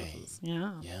 right?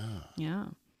 Yeah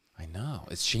I know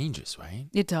it changes, right?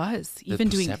 It does. The even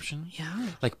perception,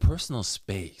 like personal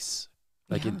space,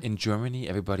 like in Germany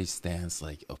everybody stands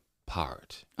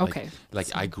apart. Okay.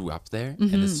 I grew up there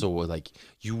and it's so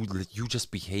you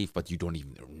just behave but you don't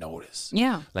even notice.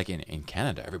 Yeah. Like in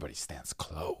Canada everybody stands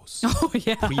close. Oh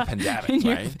yeah. Pre-pandemic,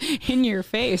 right? In your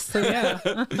face. So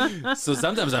yeah. So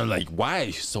sometimes I'm like, why are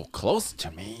you so close to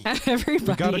me?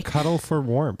 Everybody. You gotta cuddle for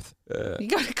warmth. You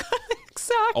gotta cuddle.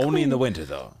 Exactly. Only in the winter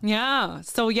though. Yeah.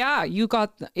 So yeah, you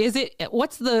got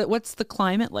what's the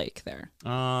climate like there?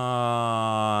 No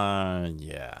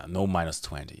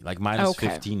 -20. Like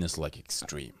 -15 is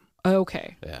extreme.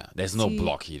 Okay. Yeah. There's no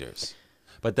block heaters.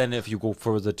 But then if you go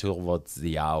further towards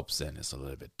the Alps, then it's a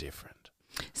little bit different.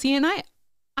 See, and I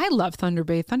love Thunder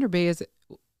Bay. Thunder Bay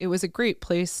it was a great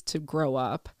place to grow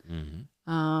up.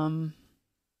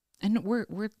 And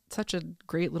we're such a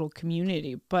great little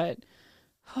community, but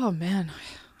oh man,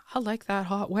 I like that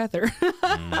hot weather.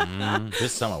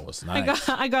 This summer was nice.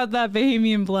 I got that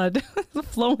Bahamian blood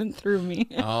flowing through me.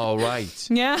 Oh, right.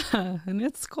 Yeah, and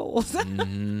it's cold.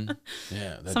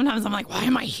 Yeah. Sometimes I'm like, why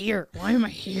am I here? Why am I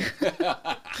here?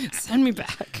 Send me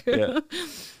back. Yeah.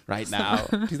 Right now,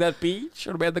 to that beach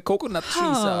or where the coconut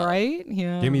trees are. Right?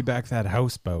 Yeah. Give me back that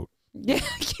houseboat. Yeah,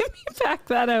 give me back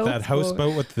that houseboat. That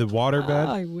houseboat with the water bed.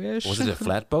 I wish. Was it a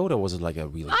flatboat or was it like a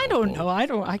really? I don't know.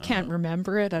 Boat? I can't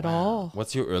remember it at all.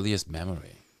 What's your earliest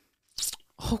memory?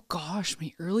 Oh gosh,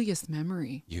 my earliest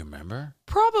memory. You remember?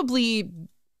 Probably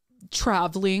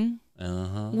traveling.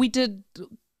 We did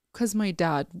because my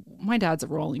dad's a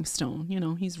Rolling Stone.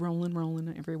 He's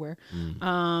rolling everywhere.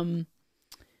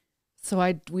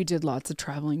 So we did lots of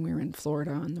traveling. We were in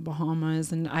Florida and the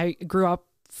Bahamas, and I grew up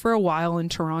for a while in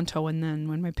Toronto, and then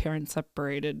when my parents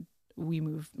separated, we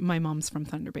moved. My mom's from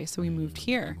Thunder Bay, so we moved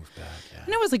here. Moved back, yeah.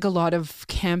 And it was a lot of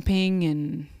camping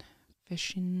and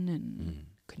fishing and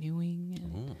canoeing.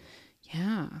 And,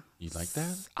 yeah. You like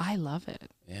that? I love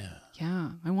it. Yeah.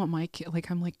 Yeah. I want my kid.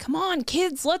 I'm like, come on,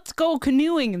 kids, let's go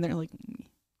canoeing, and they're like,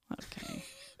 okay.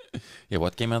 Yeah.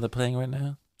 What game are they playing right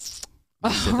now?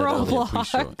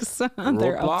 Roblox.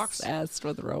 They're Roblox? obsessed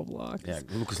with Roblox. Yeah,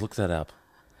 Lucas, look that up.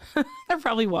 They're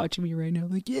probably watching me right now,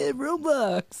 like, yeah,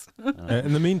 Roblox.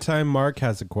 In the meantime, Mark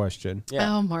has a question.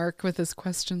 Yeah. Oh, Mark with his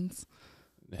questions.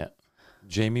 Yeah.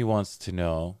 Jamie wants to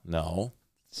know. No.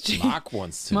 Mark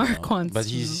wants to know. Mark wants but to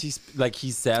he's like,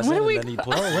 he says What it do we and then he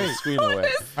pulls the screen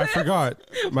away. I forgot.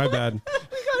 My bad.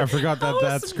 I forgot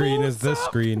that screen is this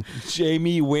screen.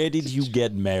 Jamie, where did you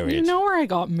get married? You know where I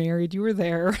got married? You were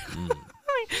there.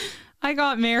 I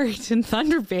got married in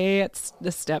Thunder Bay at the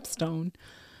Stepstone.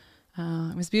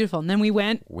 It was beautiful. And then we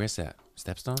went. Where's that?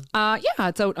 Stepstone? Yeah,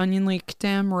 it's out Onion Lake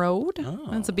Dam Road. Oh.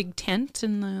 It's a big tent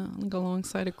like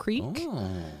alongside a creek. Oh.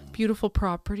 Beautiful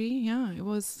property. Yeah, it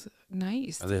was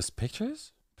nice. Are there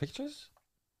pictures? Pictures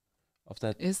of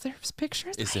that? Is there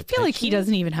pictures? Is I there feel like he pictures?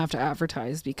 doesn't even have to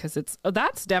advertise because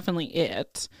that's definitely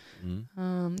it.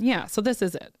 Yeah, so this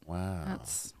is it. Wow.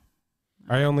 That's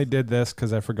I only did this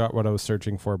because I forgot what I was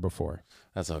searching for before.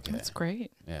 That's okay. That's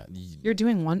great. Yeah. You're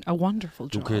doing a wonderful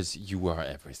job. Lucas, you are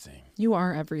everything. You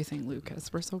are everything,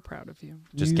 Lucas. We're so proud of you.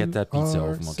 Just get that pizza You are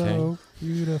oven, okay? So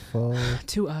beautiful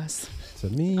To us. to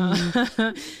me.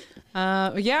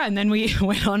 Yeah, and then we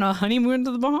went on a honeymoon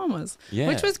to the Bahamas, Yeah.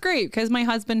 which was great because my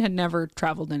husband had never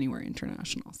traveled anywhere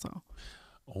international, so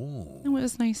Oh. it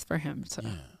was nice for him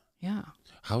to. Yeah.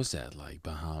 How's that like,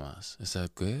 Bahamas? Is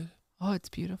that good? Oh, it's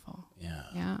beautiful. Yeah.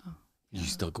 Yeah. You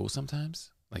still go sometimes?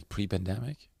 Like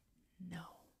pre-pandemic? No.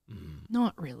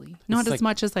 Not really. Not as like-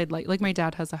 much as I'd like. Like my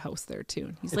dad has a house there too,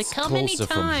 and he's like, It's "Come closer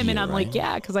from anytime," and here, I'm like, right?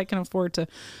 "Yeah," because I can afford to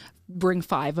bring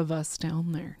 5 of us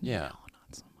down there. Yeah. No,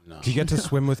 not so much. No. Do you get to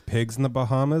swim with pigs in the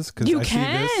Bahamas? Because You I see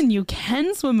this. can. You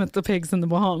can swim with the pigs in the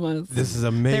Bahamas. This is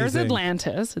amazing. There's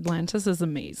Atlantis. Atlantis is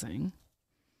amazing.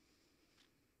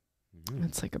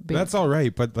 It's like a big. That's all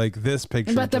right, but like this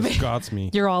picture But the just big- got me.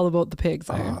 You're all about the pigs.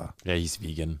 Yeah, he's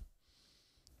vegan.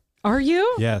 Are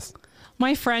you? Yes.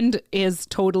 My friend is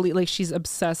totally like she's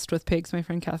obsessed with pigs. My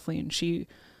friend Kathleen. She's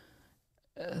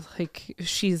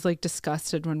like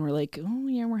disgusted when we're like, oh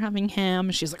yeah, we're having ham.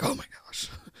 And she's like, oh my gosh,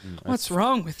 what's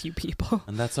wrong with you people?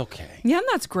 And that's okay. Yeah, and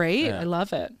that's great. Yeah. I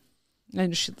love it.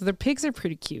 And the pigs are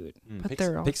pretty cute, but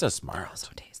they're pigs are smart.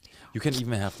 also tasty. You can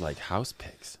even have like house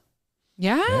pigs.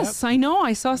 Yes, I know.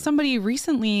 I saw somebody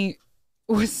recently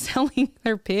was selling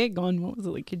their pig on, what was it,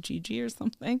 like Kijiji or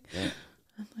something? Yeah.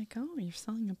 I'm like, oh, you're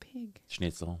selling a pig.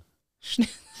 Schnitzel.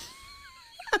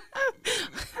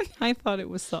 I thought it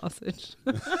was sausage.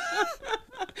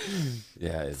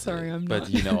 Yeah. It's Sorry, I'm but not.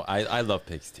 you know, I love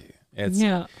pigs too. It's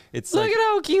Yeah. It's Look like at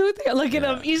how cute they are. Look at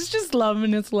Yeah. him. He's just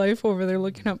loving his life over there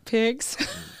looking up pigs.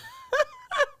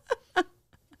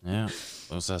 yeah,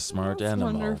 those are smart That's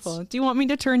animals. wonderful. Do you want me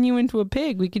to turn you into a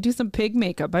pig? We could do some pig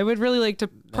makeup. I would really like to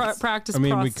practice I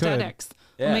mean, we could. prosthetics.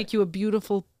 Yeah. I'll make you a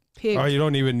beautiful pig. Oh, you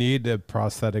don't even need a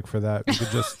prosthetic for that. You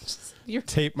could just You're-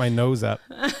 tape my nose up.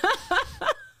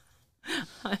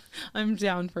 I'm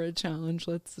down for a challenge.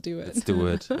 Let's do it. Let's do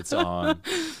it. It's on.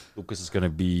 Lucas is gonna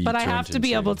be. But I have to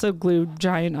be turned able into- to glue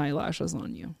giant eyelashes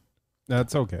on you.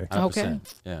 That's okay.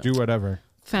 100%. Yeah. Do whatever.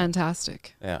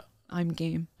 Fantastic. Yeah. I'm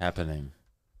game. Happening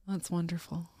That's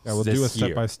wonderful. Yeah, we'll This do a year.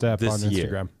 step by step This on year.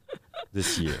 Instagram.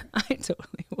 this year. I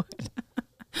totally would.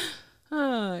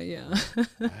 Yeah.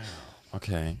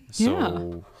 Okay.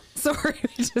 So Sorry,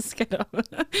 we just get up.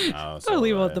 it's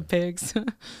Totally all about the right. pigs.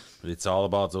 It's all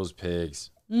about those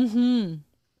pigs.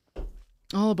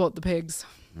 All about the pigs.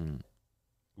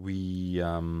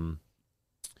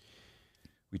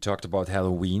 We talked about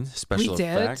Halloween, special did.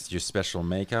 effects, your special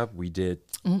makeup. We did.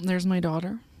 Oh, there's my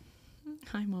daughter.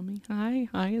 Hi, mommy.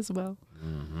 Hi as well.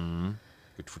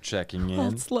 Good for checking in.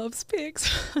 Holtz loves pigs.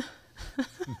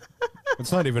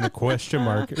 It's not even a question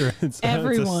mark. It's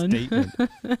Everyone. It's a statement.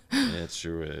 Yeah, it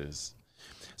sure is.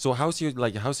 So how's your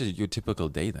your typical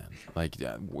day then? Like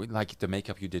the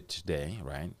makeup you did today,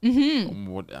 right?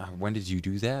 When did you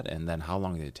do that, and then how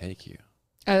long did it take you?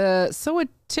 So a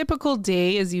typical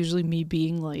day is usually me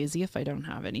being lazy if I don't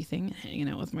have anything, hanging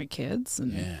out with my kids.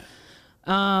 And, Yeah.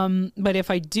 but if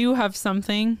I do have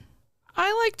something,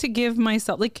 I like to give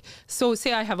myself, like, so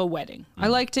say I have a wedding. I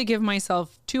like to give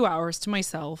myself 2 hours to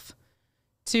myself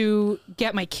to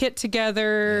get my kit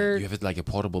together. You have it like a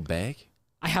portable bag,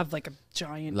 I have like a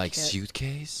giant like kit.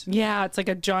 suitcase. Yeah, it's like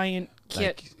a giant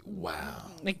kit. Like, wow.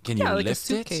 Like, Can yeah, you like lift a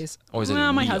suitcase. it? Or is it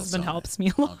well, my wheels husband on helps it?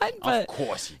 me a lot, but Of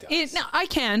course he does. no, I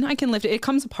can lift it. It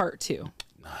comes apart too.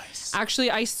 Nice. Actually,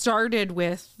 I started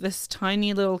with this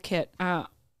tiny little kit.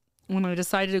 When I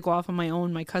decided to go off on my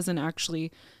own, my cousin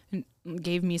actually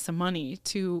gave me some money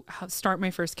to start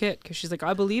my first kit because she's like,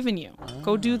 I believe in you.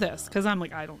 Go do this. Because I'm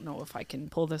like, I don't know if I can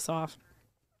pull this off.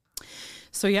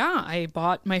 So yeah, I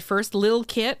bought my first little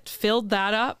kit, filled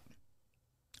that up.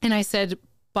 And I said,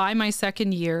 by my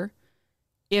second year,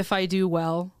 if I do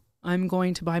well, I'm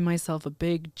going to buy myself a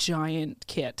big giant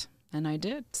kit. And I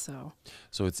did. So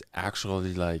it's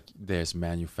actually like there's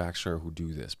manufacturer who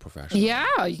do this professionally.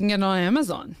 yeah, you can get it on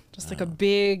Amazon. Just like a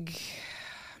big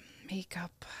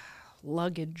makeup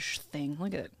luggage thing.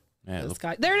 Look at it. Yeah, This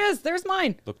guy. There it is. There's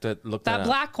mine. Look that That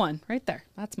black one right there.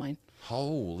 That's mine.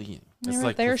 Holy. It's Right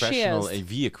like there she professional is.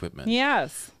 AV equipment.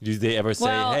 Yes. Do they ever say,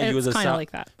 Well, hey, use a it's kind of sound?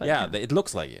 like that. But Yeah, it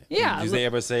looks like it. Yeah, Do they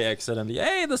ever say accidentally,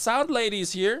 hey, the sound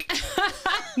lady's here?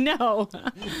 No.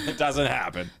 It doesn't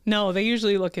happen. No, they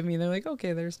usually look at me. They're like,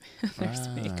 okay, there's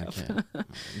makeup. Okay.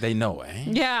 They know, eh?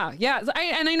 Yeah.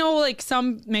 I know like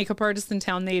some makeup artists in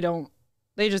town, they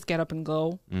just get up and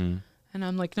go. Mm. And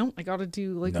I'm like, no, I got to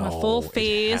do like my No, full it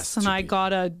face has and to I be. got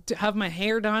to have my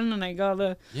hair done and I got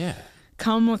to Yeah,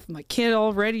 come with my kit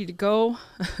all ready to go.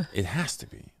 it has to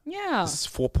be. Yeah. This is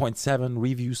 4.7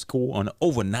 review score on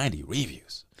over 90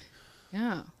 reviews.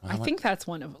 Yeah. I think that's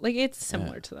one of like it's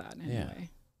similar to that anyway.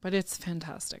 But it's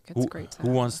fantastic. It's great to Who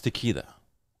have. wants tequila?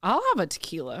 I'll have a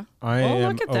tequila. I Oh,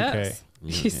 am look at okay. this.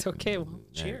 He's okay. Well,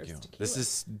 There you cheers. go. Tequila. This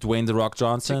is Dwayne The Rock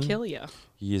Johnson. Tequila.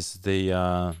 He is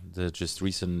the just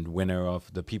recent winner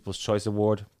of the People's Choice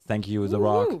Award. Thank you, The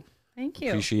Rock. Ooh, thank you.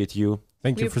 Appreciate you.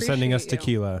 Thank We you for sending us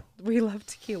appreciate you. tequila We love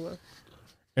tequila.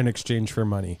 in exchange for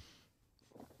money.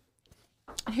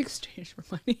 In exchange for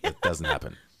money. It doesn't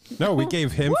happen. No, we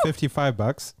gave him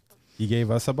 $55. He gave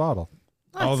us a bottle.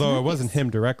 Although it wasn't him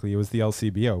directly, it was the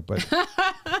LCBO. But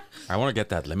I want to get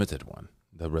that limited one.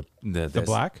 The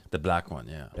black? The black one,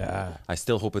 yeah. yeah, I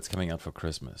still hope it's coming out for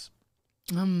Christmas.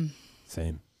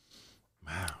 same.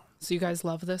 Wow. So you guys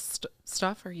love this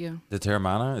stuff, or you? The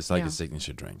Terramana is like Yeah. a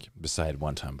signature drink beside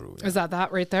One Time Brew. Is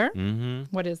that right there? Mm-hmm.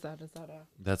 What is that? Is that a?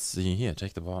 That's here.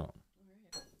 Take the bottle.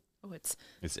 Oh, it's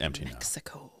It's empty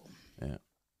Mexico. now.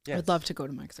 Yeah. I'd love to go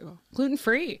to Mexico. Gluten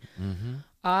free. Mm-hmm.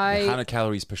 100 I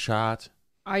calories per shot.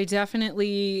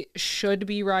 definitely should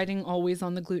be riding always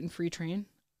on the gluten free train.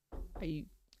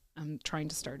 I'm trying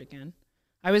to start again.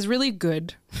 I was really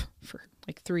good for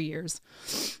like 3 years.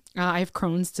 I have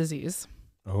Crohn's disease.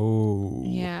 Oh.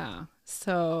 Yeah.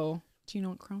 So, do you know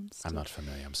what Crohn's is? I'm not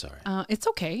familiar. I'm sorry. It's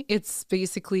okay. It's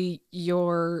basically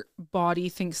your body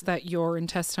thinks that your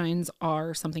intestines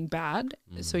are something bad.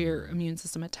 So your immune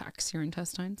system attacks your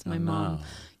intestines. My mom,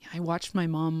 I watched my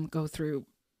mom go through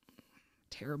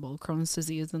terrible Crohn's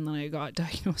disease. And then I got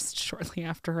diagnosed shortly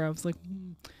after her. I was like,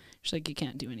 she's like, you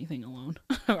can't do anything alone.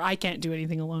 I can't do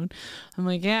anything alone. I'm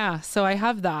like, yeah. So I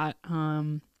have that.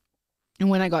 And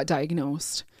when I got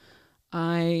diagnosed,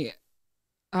 I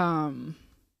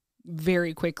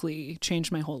very quickly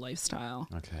changed my whole lifestyle.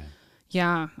 Okay.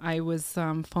 Yeah, I was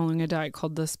following a diet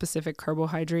called the specific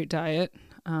carbohydrate diet.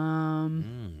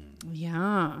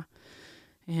 Yeah.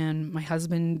 And my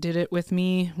husband did it with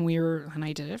me. And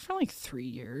I did it for like 3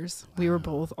 years. We were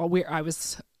both, I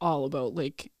was all about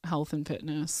like health and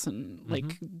fitness and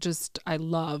like just, I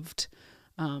loved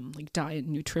like diet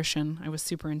and nutrition. I was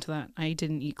super into that. I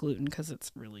didn't eat gluten because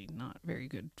it's really not very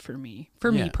good for me.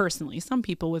 Me personally. Some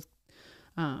people with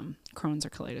Crohn's or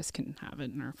colitis can have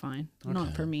it and are fine.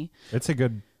 Not for me. It's a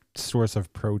good source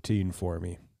of protein for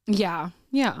me. Yeah.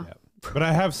 But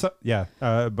I have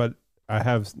but I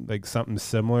have like something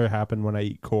similar happen when I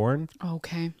eat corn.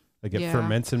 Okay. Like it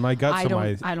ferments in my gut.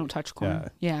 I don't touch corn.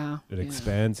 It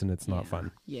expands and it's not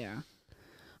fun. Yeah.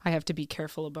 I have to be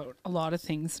careful about a lot of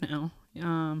things now.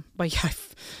 But yeah,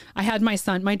 I had my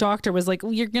son, my doctor was like,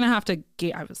 well, you're going to have to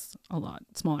gain. I was a lot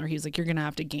smaller. He's like, you're going to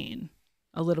have to gain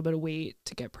a little bit of weight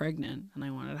to get pregnant. And I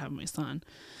wanted to have my son.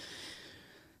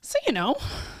 So,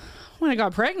 when I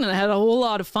got pregnant, I had a whole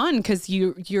lot of fun because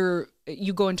you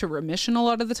go into remission a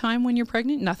lot of the time when you're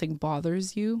pregnant. Nothing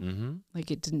bothers you. Mm-hmm. Like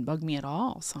it didn't bug me at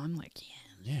all. So I'm like,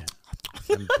 Yeah.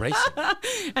 Embrace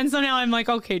it. And so now I'm like,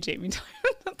 okay, Jamie,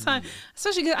 time.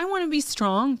 Especially because I want to be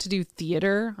strong to do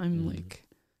theater. I'm like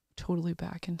totally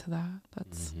back into that.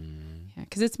 That's yeah,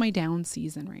 because it's my down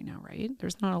season right now, right?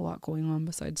 There's not a lot going on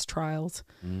besides trials.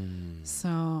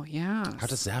 So yeah. How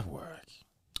does that work?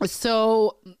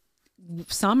 So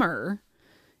summer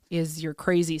is your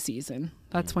crazy season.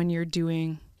 That's when you're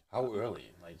doing How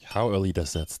early? Like how early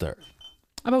does that start?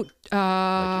 about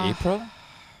Like April?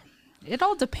 it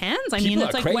all depends. I People mean,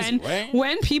 it's are like crazy, right?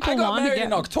 when people I got want to married get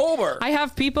in October. I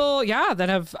have people,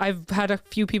 I've had a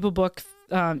few people book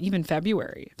even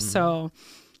February. So,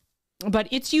 but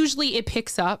it's usually, it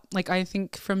picks up. Like I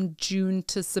think from June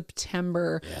to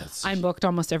September, I'm booked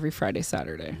almost every Friday,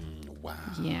 Saturday. Wow.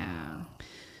 Yeah.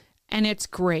 And it's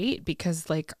great because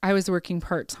like I was working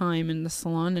part-time in the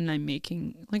salon and I'm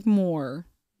making like more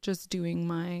just doing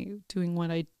what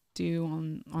I do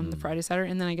on the Friday, Saturday,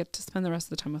 and then I get to spend the rest of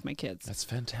the time with my kids. That's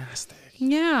fantastic.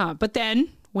 Yeah, but then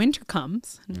winter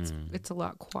comes and it's a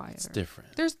lot quieter. It's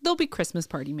different. There'll be Christmas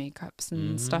party makeups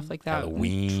and stuff like that.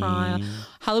 Halloween.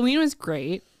 Halloween was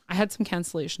great. I had some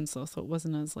cancellations though, so it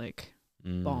wasn't as like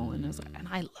balling as and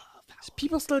I love Halloween.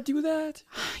 People still do that?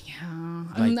 Yeah.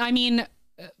 Like- I mean,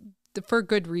 for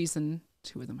good reason.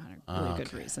 2 of them had a really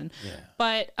good reason. Yeah.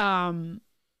 But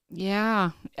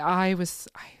yeah, I love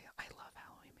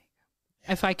Halloween makeup.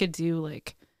 If I could do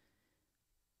like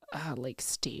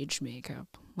stage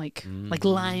makeup, like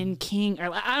Lion King,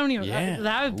 or I don't even.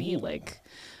 That would be like,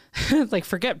 like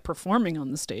forget performing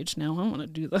on the stage. Now I want to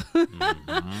do the.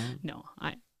 No,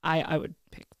 I would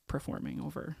pick performing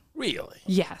over. Really?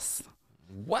 Yes.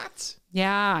 What?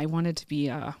 Yeah, I wanted to be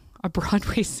a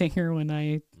Broadway singer when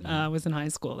I was in high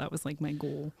school. That was like my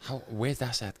goal. Where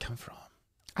does that come from?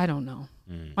 I don't know.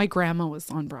 My grandma was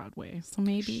on Broadway, so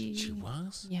maybe She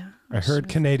was? Yeah. I heard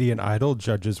Canadian Idol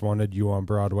judges wanted you on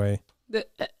Broadway.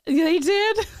 They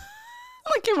did.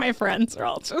 Look at my friends are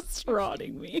all just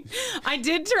rotting me. I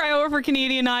did try over for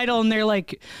Canadian Idol, and they're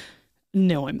like,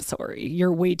 "No, I'm sorry,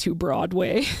 you're way too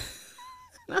Broadway."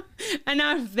 And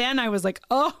then I was like,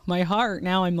 "Oh, my heart."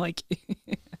 Now I'm like,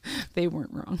 they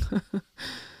weren't wrong.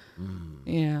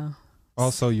 Yeah.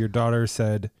 Also, your daughter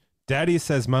said, "Daddy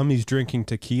says Mommy's drinking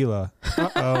tequila."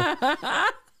 Uh-oh.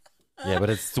 Yeah,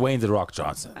 but it's Dwayne The Rock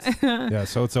Johnson. Yeah,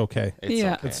 so it's okay.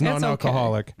 Yeah, okay. It's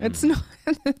non-alcoholic. It's not.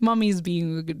 Mommy's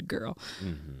being a good girl.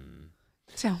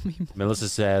 Tell me more. Melissa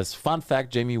says, fun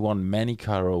fact, Jamie won many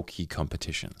karaoke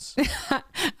competitions.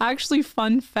 Actually,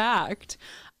 fun fact,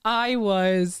 I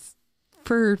was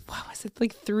for, what was it,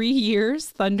 like 3 years,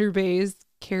 Thunder Bay's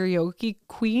karaoke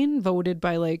queen, voted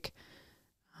by like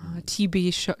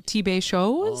T-Bay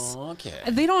shows. Oh, okay.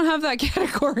 They don't have that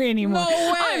category anymore.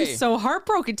 No way. I'm so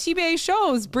heartbroken. T-Bay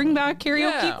shows, bring back karaoke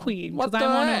Yeah. queen. What 'cause the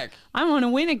I heck? want to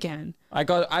win again. I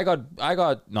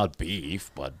got not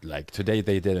beef, but like today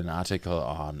they did an article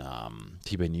on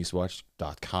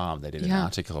tbaynewswatch.com. They did an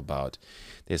article about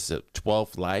there's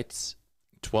 12 lights.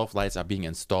 12 lights are being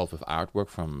installed with artwork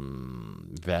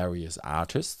from various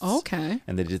artists. Okay.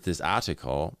 And they did this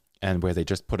article and where they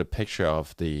just put a picture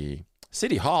of the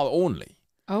City Hall only.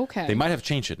 Okay. They might have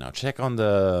changed it now. Check on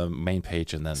the main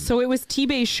page and then. So it was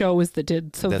T-Bay shows that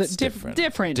did. So That's different,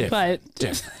 different,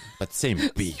 but same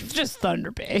beef. just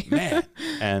Thunder Bay. Man.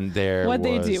 And there What'd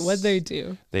they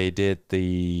do? They did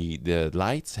the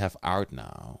lights have art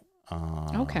now.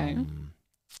 Okay.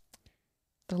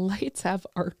 The lights have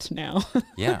art now.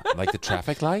 Yeah, like the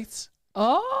traffic lights.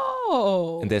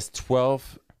 Oh. And there's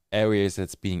 12 areas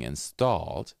that's being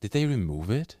installed. Did they remove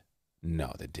it?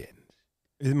 No, they didn't.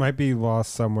 It might be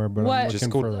lost somewhere, but What? I'm Just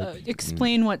looking go- for like,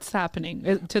 Explain what's happening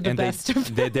to the And best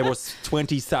of there was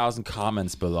 20,000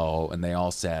 comments below, and they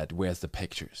all said, "Where's the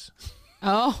pictures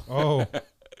Oh. oh,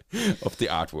 of the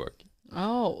artwork?"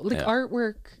 Oh, like Yeah.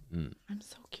 artwork. Mm. I'm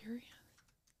so curious.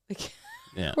 Like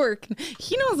Yeah. work.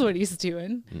 He knows what he's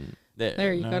doing.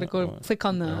 There, you gotta go click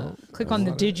on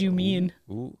the did you mean?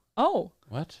 Ooh, Oh,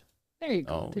 what? there you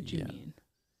go. Oh, Did you yeah. mean?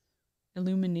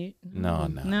 Illuminate.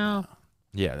 No.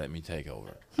 Yeah, let me take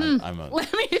over. Hmm. I'm a.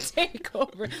 Let me take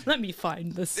over. Let me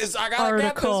find this I gotta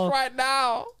article. get this right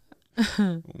now.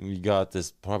 We got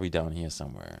this probably down here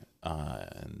somewhere.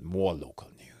 And more local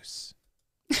news.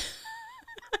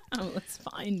 Oh, let's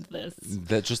find this.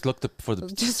 Just look for the.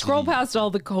 Just scroll past all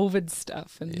the COVID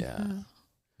stuff and Yeah.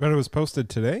 but it was posted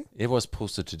today. It was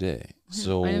posted today,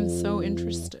 so I am so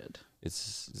interested.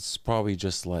 It's probably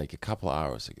just like a couple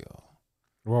hours ago.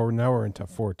 Well, now we're into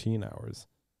 14 hours.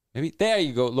 Maybe there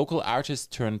you go. Local artists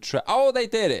turn. Oh, they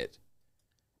did it.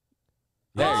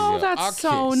 There you Oh, go. that's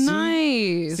so See?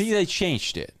 nice. See, they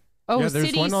changed it. Oh, yeah, there's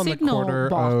city one on the signal corner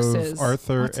boxes. of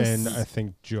Arthur What's a and I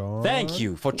think John. Thank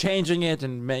you for changing it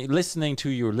and listening to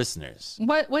your listeners.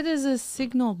 What is a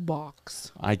signal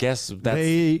box? I guess that's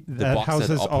That the box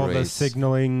houses that all the operates.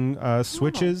 signaling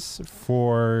switches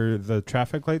for the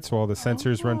traffic lights. So all the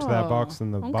sensors run to that box,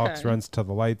 and the box okay. runs to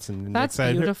the lights, and That's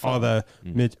it's beautiful. all the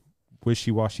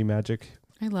wishy-washy magic.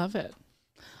 I love it.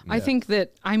 I Yeah. think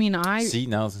that See,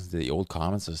 now the old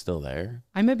comments are still there.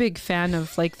 I'm a big fan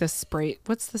of like the spray.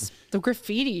 What's this? The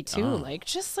graffiti too. Oh. Like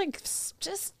just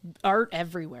art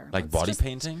everywhere. Like Let's body just-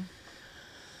 painting?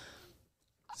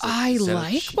 I is that a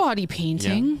like body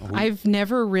painting. Yeah. I've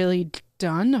never really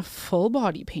done a full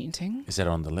body painting, Is that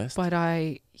on the list? but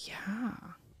You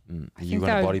think want to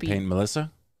that would body be- paint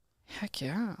Melissa? heck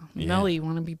yeah. Yeah. Melly, you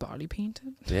want to be body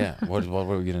painted? Yeah. What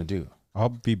were we going to do? I'll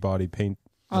be body paint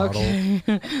model. Okay.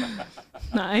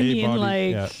 I Hey, mean,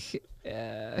 body-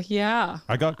 like, yeah.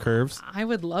 I got curves. I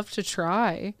would love to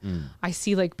try. I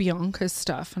see like Bianca's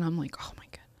stuff, and I'm like, oh my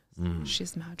goodness,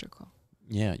 she's magical.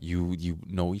 Yeah, you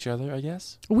know each other, I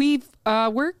guess. We've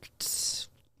worked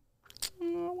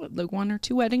like 1 or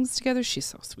 2 weddings together. She's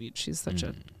so sweet. She's such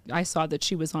a. I saw that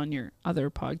she was on your other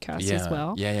podcast as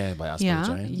well. Yeah, by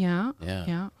Asperger.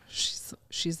 Yeah.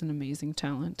 She's an amazing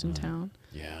talent in town.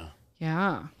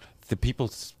 Yeah. The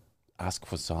people ask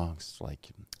for songs like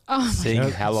Oh Sing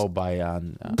Hello by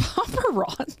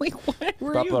Paparazzi. Like,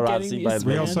 where are you Paparazzi getting by these?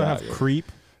 We Lin also have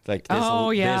Creep. Like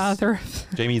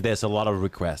Jamie, there's a lot of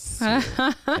requests.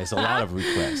 There's a lot of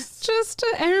requests. Just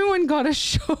everyone got a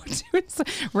show to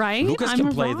right? Lucas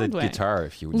can play the guitar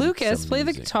if you need Lucas, some play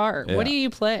the music. guitar. Yeah. What do you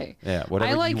play? Yeah,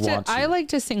 whatever you want to. I like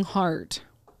to sing Heart.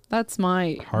 That's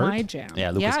my jam.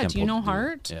 Yeah, Lucas can do you know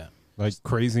Heart? Yeah. Like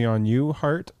Crazy on You,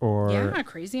 Heart, or Yeah,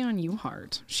 Crazy on You,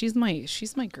 Heart. She's my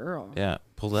girl. Yeah,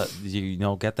 pull that.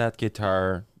 Get that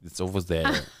guitar. It's over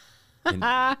there.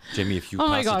 And Jamie, if you Oh pass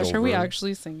my gosh, it over, are we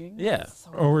actually singing? Yeah.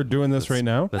 oh, we're doing this right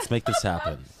now. Let's make this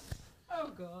happen.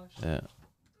 Oh gosh. Yeah.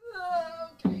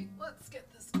 Okay, let's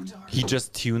get this guitar. He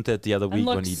just tuned it the other And week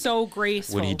look when he so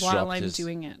graceful when he while dropped I'm his-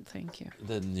 doing it. Thank you.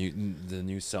 the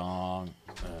new song.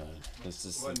 This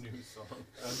is new song?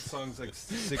 That song's like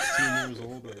 16 years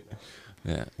old right now.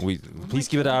 yeah. Please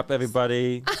give it up,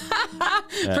 everybody.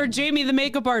 For Jamie, the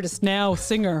makeup artist, now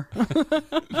singer,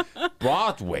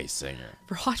 Broadway singer.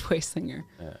 Broadway singer.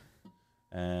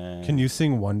 Can you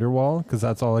sing Wonderwall? Because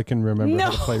that's all I can remember No,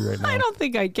 how to play right now. I don't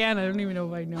think I can. I don't even know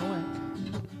if I know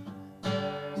it.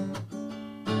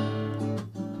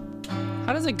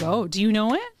 How does it go? Do you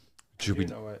know it? Should we?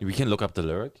 know it. We can look up the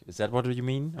lyric. Is that what you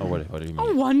mean, or what do you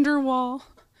Oh, mean? Wonderwall.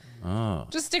 Oh.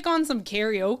 Just stick on some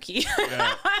karaoke.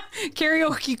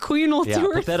 Karaoke Queen will Yeah, do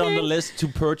her put that on the thing. list to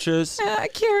purchase.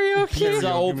 Karaoke. Pizza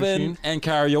Karaoke oven machine. and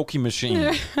karaoke machine.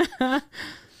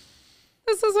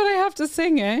 This is what I have to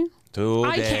sing, eh? Today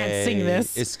I can't sing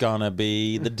this. It's gonna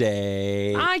be the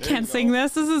day. I can't sing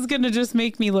this. This is going to just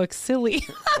make me look silly.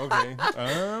 Okay.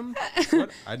 What?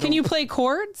 I Can you play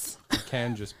chords?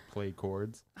 can just play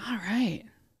chords. All right.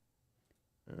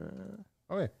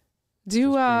 Okay.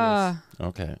 Do,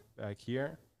 Okay. Back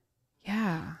here.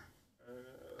 yeah.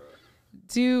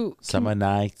 Do, Summer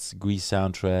Nights, Grease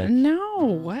soundtrack. no,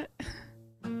 what?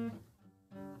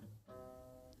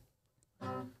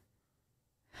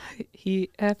 He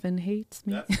effing hates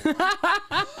me.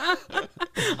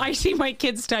 I see my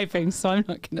kids typing, so I'm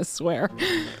not going to swear.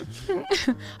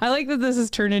 I like that this has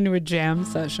turned into a jam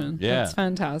session. Yeah. That's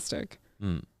fantastic.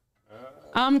 Mm.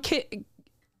 You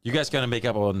You guys gotta make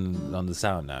up on the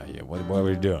sound now here. What are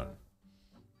we doing?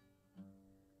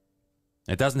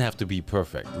 It doesn't have to be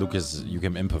perfect. Lucas, you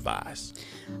can improvise.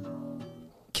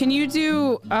 Can you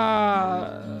do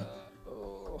heart?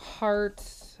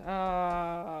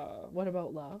 What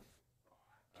about love?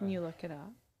 Can you look it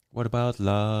up? What about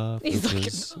love? He's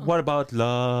Lucas? What about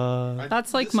love?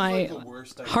 That's like my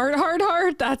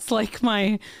heart. That's like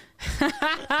my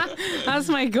that's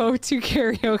my go-to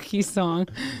karaoke song.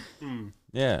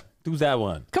 Yeah, do that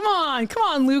one. Come on,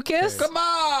 Lucas. Come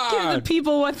on! Give the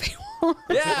people what they want.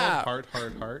 Yeah! Heart.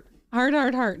 Heart.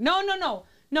 No.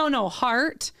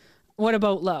 Heart. What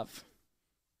about love?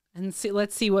 And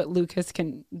let's see what Lucas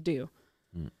can do.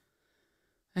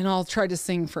 And I'll try to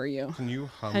sing for you. Can you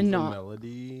hum And the not-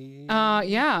 melody?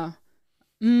 Yeah.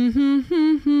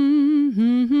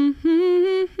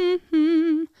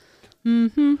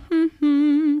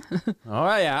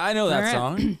 Oh, yeah, I know that All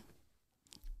right. song.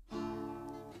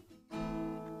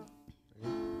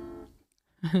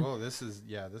 Oh, this is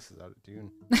out of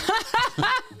tune.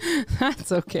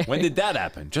 That's okay. When did that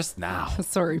happen? Just now.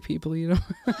 Sorry, people. You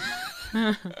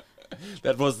know.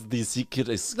 That was the secret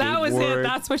escape That was word. it.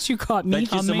 That's what you caught me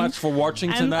Thank you so humming. much for watching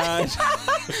And- tonight.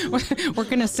 We're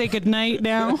gonna say goodnight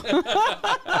now.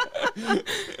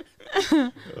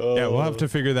 Yeah, we'll have to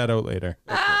figure that out later.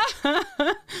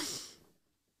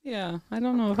 Yeah, I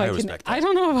don't know if I I can. respect that. I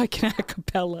don't know if I can a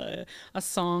cappella a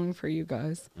song for you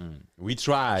guys. We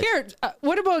tried. Here,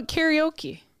 what about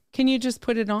karaoke? Can you just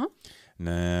put it on?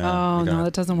 No. Oh, we're no, gonna-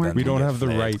 that doesn't work. then We don't get have the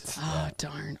flagged. rights. Oh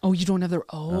darn! Oh, you don't have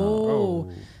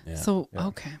the. Yeah. So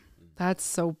okay, that's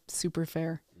so super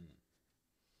fair.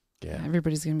 Yeah.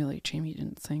 Everybody's gonna be like, Jamie, you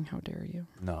didn't sing. How dare you?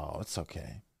 No, it's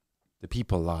okay. The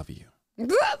people love you.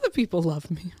 The people love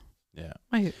me. Yeah.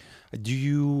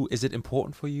 Is it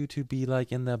important for you to be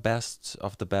like in the best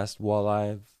of the best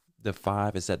walleye, the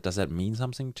 5? Does that mean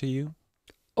something to you?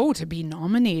 Oh, to be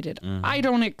nominated. Mm-hmm. I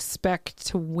don't expect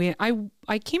to win.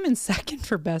 I came in second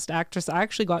for Best Actress. I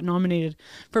actually got nominated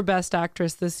for Best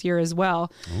Actress this year as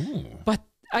well. Ooh. But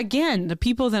again, the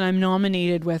people that I'm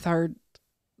nominated with are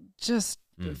just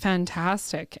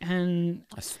fantastic. And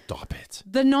Stop it.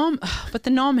 but the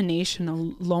nomination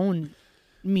alone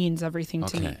means everything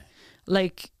to me. Okay.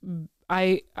 like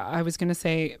I was gonna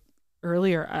say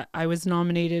earlier, I was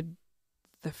nominated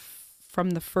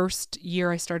from the first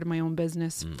year I started my own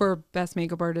business for Best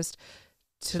Makeup Artist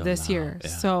to this year. Yeah.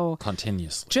 So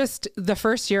continuously. just the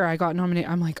first year I got nominated,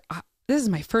 I'm like, this is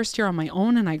my first year on my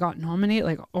own and I got nominated.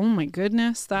 Like, oh my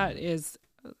goodness,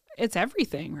 it's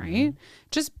everything, right?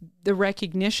 Just the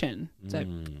recognition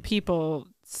that people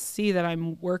see that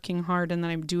I'm working hard and that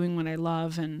I'm doing what I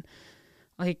love. And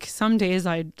like some days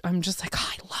I'm just like,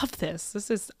 I love this.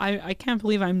 This is, I can't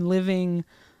believe I'm living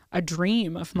a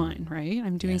dream of mine, right?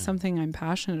 I'm doing something I'm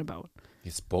passionate about.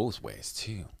 It's both ways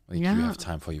too. Like you have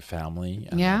time for your family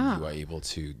and then you are able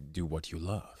to do what you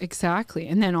love. Exactly.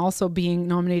 And then also being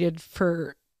nominated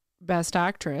for Best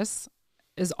Actress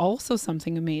is also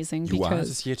something amazing. You because are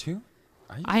this year too?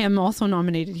 I am also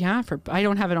nominated, for, I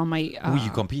don't have it on my... Who are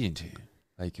you competing to?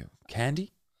 Like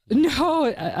Candy?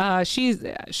 No,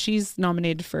 she's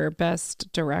nominated for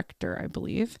Best Director, I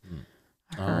believe.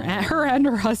 Her and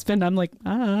her husband, I'm like,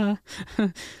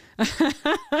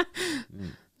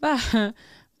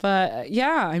 But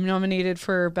yeah, I'm nominated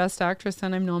for Best Actress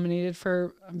and I'm nominated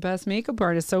for Best Makeup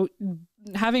Artist. So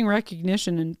having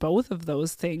recognition in both of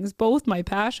those things, both my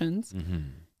passions,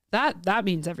 that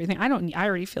means everything. I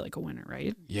already feel like a winner,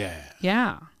 right? Yeah.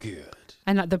 Yeah. Good.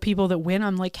 And the people that win,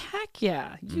 I'm like, heck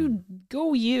yeah, you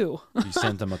go you. You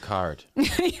sent them a card.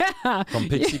 Yeah. From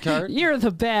Pixie Card? You're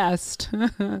the best.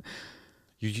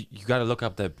 You got to look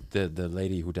up the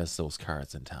lady who does those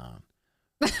cards in town.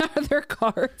 Are there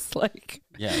cards like?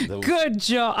 Yeah. Good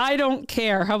job. I don't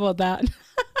care. How about that?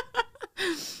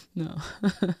 No.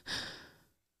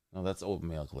 No, that's Old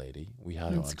Milk Lady. We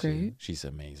had her That's on great. too. She's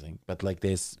amazing. But like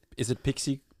this, is it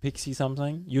Pixie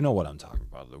something? You know what I'm talking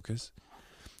about, Lucas.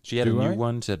 She had a new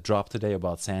one that dropped today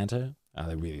about Santa.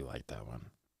 I really like that one.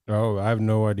 Oh, I have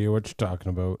no idea what you're talking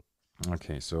about.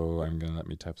 Okay, so let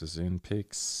me type this in.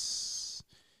 Pixie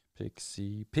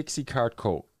Card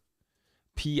Co.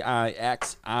 Pixie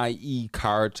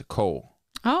Card Co.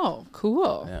 Oh,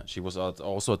 cool. Yeah, she was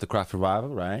also at the Craft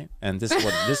Revival, right? And this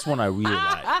one I really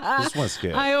like. This one's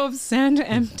good. I hope Santa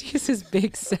empties his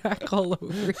big sack all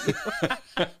over you.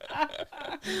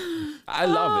 I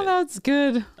love it. That's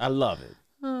good. I love it.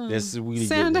 This is really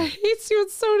Santa good. hates you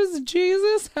and so does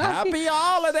Jesus. Happy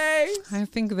holidays. I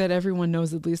think that everyone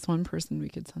knows at least one person we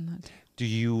could send that to. Do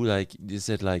you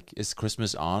is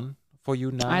Christmas on for you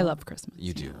now? I love Christmas.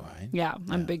 You do, right? Yeah,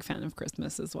 I'm a big fan of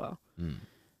Christmas as well.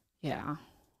 Yeah.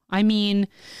 I mean,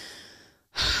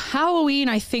 Halloween,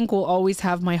 I think, will always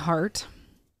have my heart.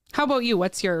 How about you?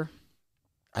 What's your...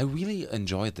 I really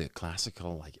enjoy the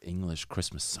classical, like, English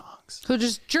Christmas songs. So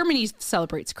just Germany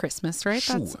celebrates Christmas, right?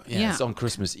 Sure. Yeah, it's on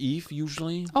Christmas Eve,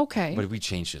 usually. Okay. But we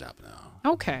changed it up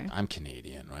now. Okay. I'm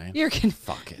Canadian, right? You're Canadian.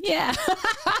 Fuck it. Yeah.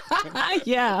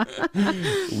 Yeah.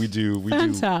 We do.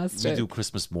 Fantastic. We do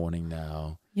Christmas morning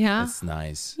now. Yeah. That's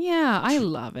nice. Yeah, I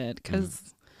love it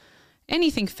because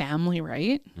anything family,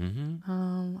 right?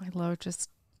 Mm-hmm. I love just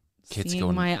Kids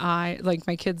seeing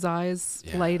my kids' eyes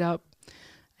light up.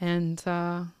 And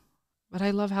but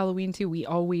I love Halloween too. We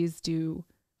always do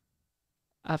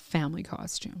a family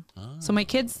costume. So my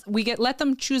kids, let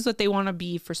them choose what they want to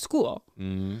be for school.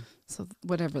 So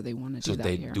whatever they want to do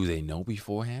that year. Do they know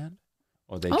beforehand?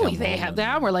 Or they have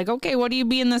that. We're like, okay, what are you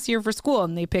being this year for school?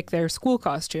 And they pick their school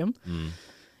costume,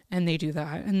 and they do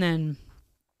that. And then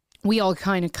we all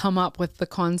kind of come up with the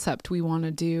concept we want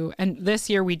to do. And this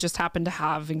year we just happen to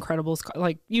have Incredibles.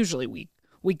 Like usually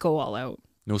we go all out.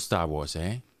 No Star Wars,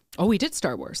 eh? Oh, we did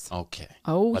Star Wars. Okay.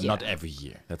 Oh, but not every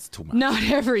year. That's too much. Not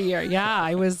every year. Yeah,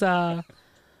 I was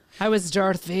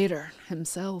Darth Vader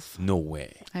himself. No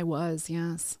way. I was,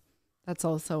 yes. That's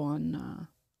also on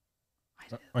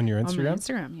your Instagram? On my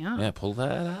Instagram, yeah. Yeah, pull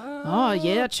that out. Oh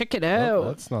yeah, check it out. Oh,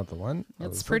 that's not the one.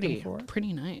 It's pretty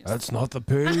nice. That's not the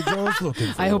page I was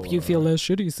looking for. I hope you feel less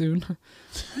shitty soon.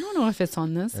 I don't know if it's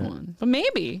on this one, but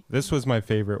maybe. This was my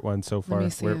favorite one so far.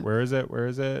 Where is it? Where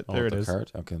is it? Oh, there it is.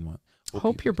 Card? Okay, what?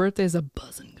 Hope your birthday's a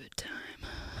buzzing good time.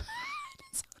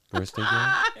 Birthday girl?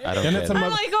 I don't And get it's it. a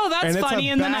I'm like, oh, that's funny.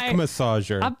 It's a And back then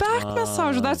massager. a back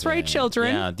massager. That's right,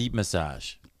 children. Yeah, deep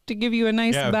massage. To give you a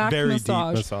nice back very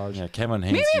massage. deep massage. Yeah, Cameron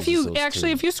Haynes Maybe if you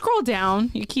if you scroll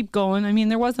down, you keep going. I mean,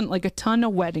 there wasn't like a ton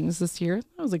of weddings this year.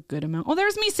 That was a good amount. Oh,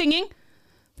 there's me singing.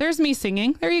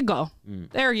 There you go.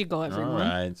 There you go, everyone. All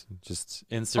right, just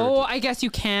insert. Oh, I guess you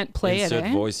can't play insert it.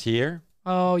 Eh? Voice here.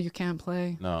 Oh, you can't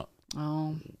play. No.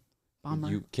 Oh, bummer.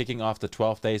 You kicking off the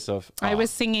 12 days of. I was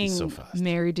singing. So fast.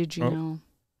 Mary, did you know?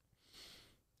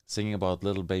 Singing about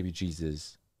little baby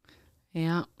Jesus.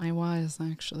 Yeah, I was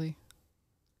actually.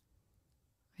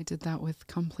 I did that with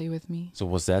 "Come Play with Me." So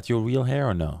was that your real hair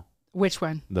or no? Which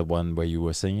one? The one where you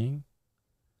were singing?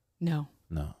 No.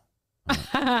 No.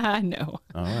 No.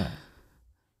 All right.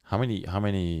 How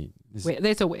many? Wait,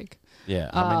 it's a wig. Yeah.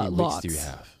 How many wigs do you lots.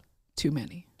 have? Too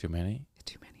many. Too many?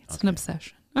 Too many. It's Okay. an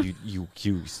obsession. You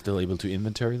still able to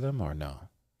inventory them or no?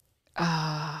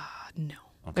 No.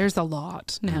 Okay. There's a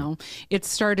lot now. It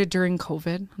started during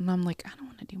COVID, and I'm like, I don't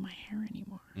want to do my hair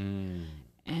anymore.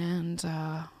 And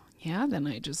then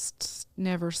I just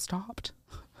never stopped.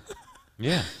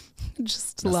 Yeah.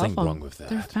 Just Nothing love them. wrong with that.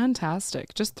 They're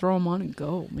fantastic. Just throw them on and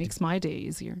go. Makes my day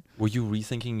easier. Were you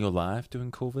rethinking your life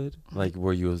during COVID? Like,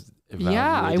 were you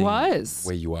Yeah, I evaluating was.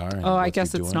 where you are? And Oh, I what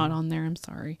guess you're it's doing? not on there. I'm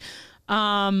sorry.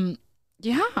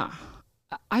 Yeah.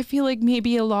 I feel like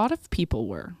maybe a lot of people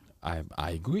were. I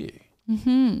agree.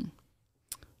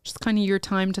 Just kind of your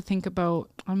time to think about,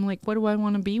 I'm like, what do I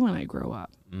want to be when I grow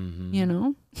up? You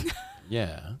know?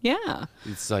 Yeah. Yeah.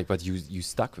 It's like, but you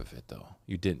stuck with it though.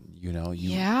 You didn't, you know.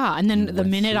 Yeah. And then you the went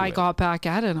minute through I it. got back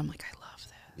at it, I'm like, I love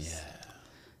this. Yeah.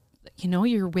 You know,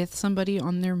 you're with somebody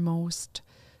on their most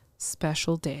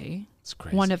special day. It's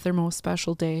crazy. One of their most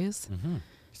special days.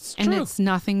 It's And true. it's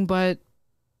nothing but,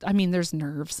 I mean, there's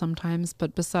nerves sometimes,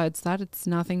 but besides that, it's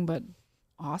nothing but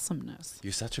awesomeness.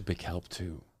 You're such a big help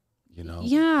too. You know.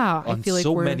 Yeah. On I feel like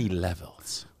so we're, many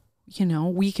levels. you know,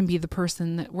 we can be the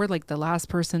person that we're like the last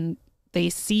person they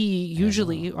see,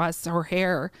 usually us or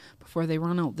hair, before they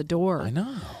run out the door. I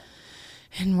know.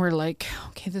 And we're like,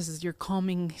 okay, this is your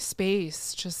calming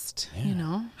space. Just, you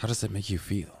know, How does that make you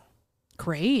feel?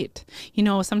 great. You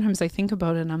know, sometimes I think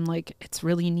about it and I'm like, it's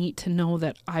really neat to know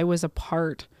that I was a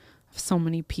part of so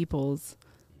many people's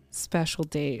special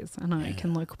days. And I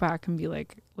can look back and be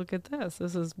like, look at this.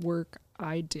 This is work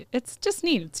I did. It's just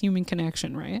neat. It's human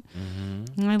connection, right?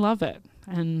 And I love it.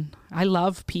 And I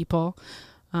love people.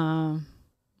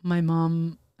 My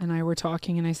mom and I were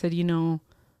talking and I said, you know,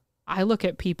 I look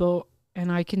at people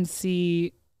and I can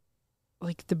see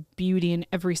like the beauty in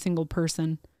every single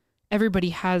person. Everybody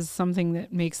has something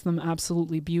that makes them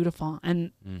absolutely beautiful.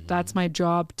 And that's my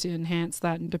job, to enhance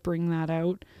that and to bring that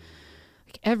out.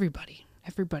 Like everybody,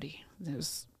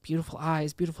 there's beautiful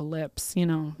eyes, beautiful lips, you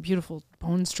know, beautiful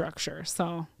bone structure.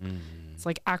 So it's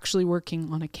like actually working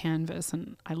on a canvas,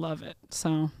 and I love it.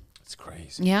 So It's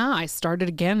crazy. yeah, I started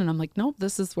again and I'm like, nope,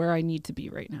 this is where I need to be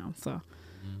right now. So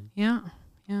yeah.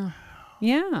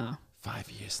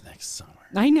 5 years next summer.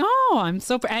 I know. I'm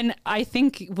so, and I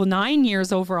think, well, 9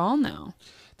 years overall now.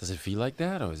 Does it feel like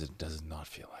that, or does it not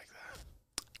feel like that?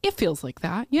 It feels like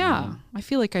that. Yeah. I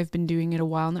feel like I've been doing it a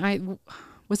while now.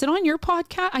 Was it on your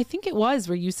podcast? I think it was,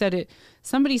 where you said it,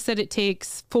 somebody said it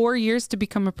takes 4 years to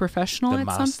become a professional at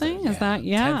master, something. Is that,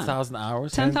 yeah. 10,000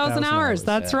 hours? 10,000 hours. hours,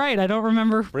 That's yeah. right. I don't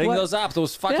remember. Bring what- those up,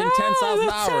 those fucking Yeah, 10,000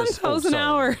 that's hours. 10,000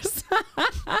 hours.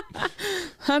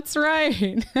 That's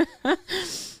right.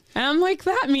 And I'm like,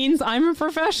 that means I'm a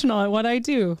professional at what I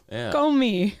do. Yeah. Go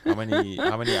me. How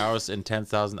many hours in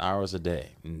 10,000 hours a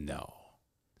day? No.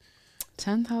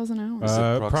 10,000 hours. It's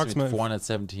approximately approximate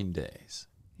 417 days.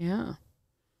 Yeah.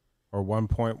 Or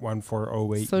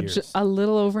 1.1408 So years. a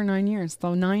little over 9 years.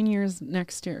 So 9 years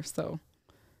next year. So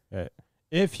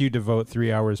If you devote 3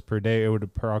 hours per day, it would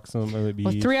approximately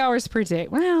be 3 hours per day.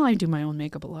 Well, I do my own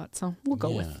makeup a lot, so we'll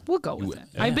go with it.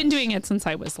 yeah. I've been doing it since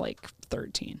I was like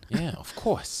 13. Yeah, of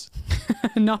course.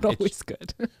 Not always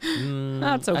good.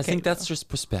 That's okay. I think that's though. just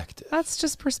perspective. That's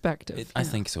just perspective. I yeah.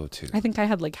 think so too. I think I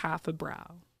had like half a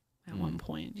brow at one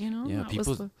point, you know? Yeah, That was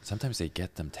people sometimes they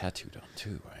get them tattooed on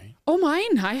too, right? Oh,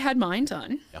 mine. I had mine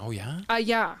done. Oh yeah.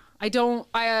 Yeah. I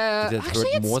don't. Did it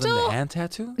Actually, hurt it's more still. than the hand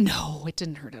tattoo? No, it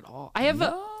didn't hurt at all. I have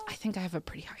I think I have a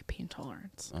pretty high pain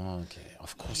tolerance. Okay,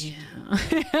 of course.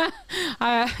 Yeah.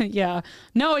 Yeah.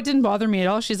 No, it didn't bother me at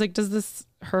all. She's like, does this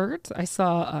hurt? I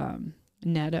saw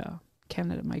Netta,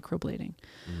 Canada Microblading.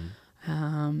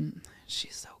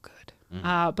 She's so good.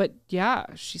 But yeah,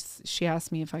 she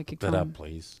asked me if I could Put come. that up,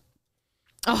 please.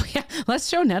 Oh yeah, let's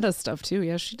show Netta stuff too.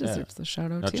 Yeah, she deserves the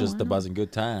shout out Not too. just Why the not? buzzing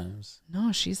good times.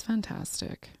 No, she's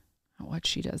fantastic at what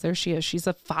she does. There she is. She's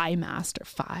a FI master.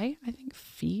 FI? I think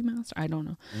FI master. I don't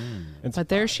know. But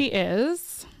there she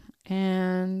is.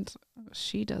 And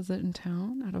she does it in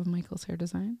town out of Michael's Hair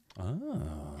Design.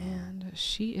 Oh. And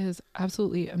she is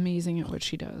absolutely amazing at what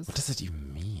she does. What does it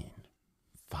even mean?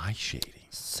 Phi shading.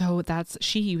 So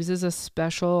she uses a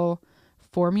special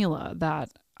formula that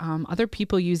other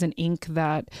people use an ink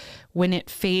that when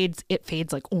it fades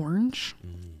like orange.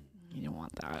 You don't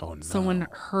want that. Oh, no. So when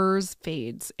hers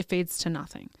fades, it fades to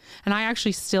nothing. And I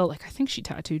actually still, like, I think she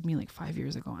tattooed me like 5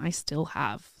 years ago. And I still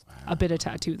have a bit of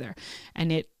tattoo there.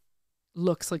 And it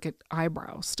looks like an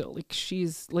eyebrow still. Like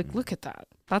she's like, look at that.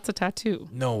 That's a tattoo.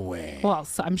 No way. Well,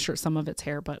 so I'm sure some of it's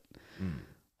hair, but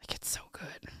like it's so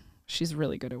good. She's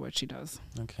really good at what she does.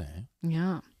 Okay.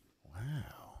 Yeah.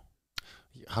 Wow.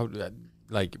 How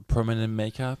like permanent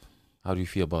makeup? How do you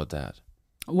feel about that?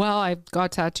 Well, I've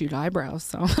got tattooed eyebrows,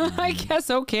 so I guess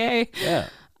okay. Yeah.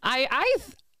 I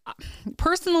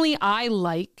personally, I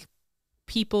like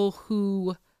people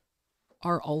who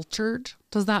are altered.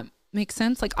 Does that make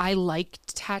sense? Like, I like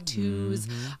tattoos.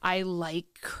 I like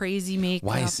crazy makeup.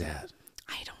 Why is that?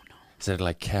 I don't know. Is that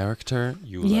like character?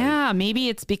 Yeah, maybe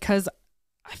it's because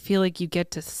I feel like you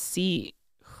get to see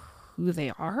who they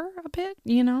are a bit,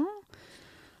 you know?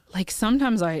 Like,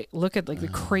 sometimes I look at like the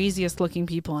craziest looking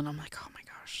people and I'm like, oh my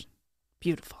gosh,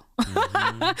 beautiful.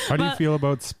 How do you feel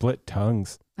about split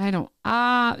tongues? I don't,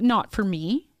 not for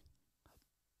me,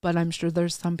 but I'm sure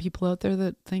there's some people out there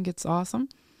that think it's awesome.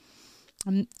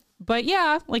 But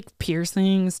yeah, like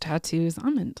piercings, tattoos,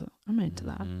 I'm into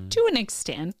that to an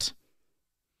extent.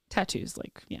 Tattoos,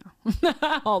 like, yeah,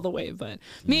 all the way, but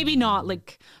maybe not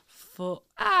like full,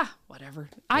 whatever.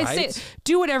 I Right? say,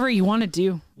 do whatever you want to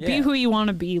do. Be Yeah. who you want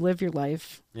to be, live your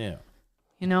life. Yeah.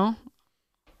 You know,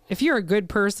 if you're a good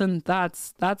person,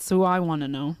 that's who I want to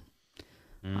know.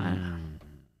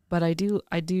 But I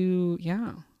do,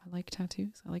 yeah. I like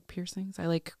tattoos. I like piercings. I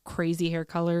like crazy hair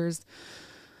colors,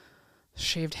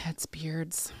 shaved heads,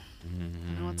 beards.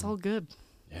 You know, it's all good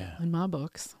Yeah. in my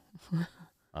books.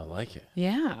 I like it.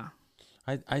 Yeah.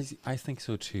 I think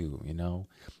so too. You know,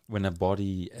 when a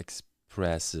body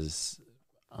expresses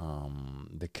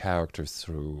the character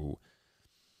through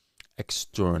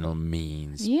external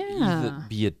means, Yeah.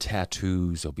 be it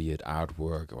tattoos or be it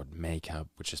artwork or makeup,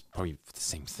 which is probably the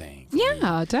same thing. for me.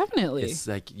 Yeah, definitely. It's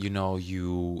like, you know,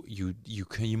 you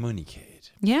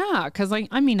communicate. Yeah, because like,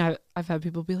 I mean, I've had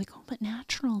people be like, oh, but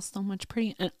natural's so much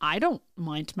pretty. And I don't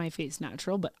mind my face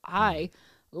natural, but I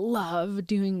love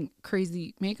doing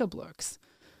crazy makeup looks.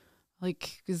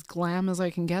 Like as glam as I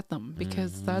can get them,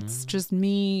 because that's just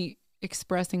me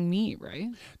expressing me, right?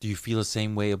 Do you feel the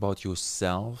same way about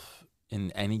yourself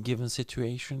in any given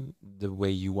situation, the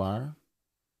way you are?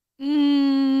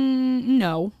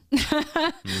 No.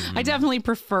 I definitely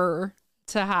prefer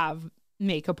to have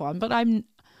makeup on, but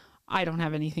I don't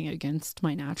have anything against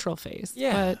my natural face.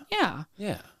 Yeah. But yeah.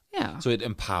 Yeah. Yeah. So it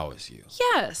empowers you.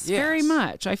 Yes, very Yes.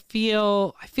 much. I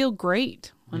feel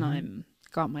great when I'm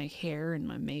got my hair and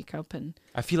my makeup and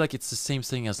I feel like it's the same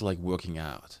thing as like working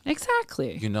out.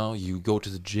 exactly. You know, you go to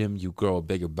the gym, you grow a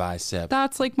bigger bicep.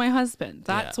 That's like my husband.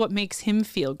 That's Yeah. what makes him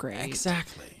feel great.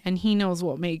 Exactly. And he knows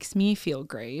what makes me feel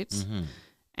great.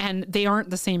 And they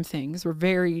aren't the same things. We're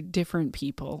very different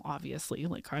people, obviously.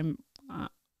 Like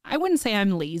I wouldn't say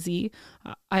I'm lazy.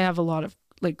 I have a lot of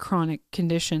like chronic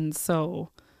conditions, so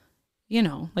you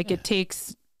know, like it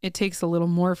takes a little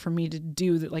more for me to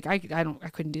do that. Like I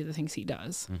couldn't do the things he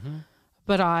does,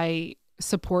 but I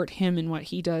support him in what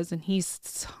he does, and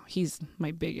he's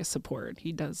my biggest support.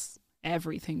 He does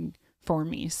everything for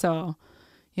me. So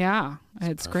yeah,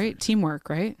 it's great teamwork,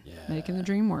 right? Yeah. Making the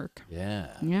dream work. Yeah.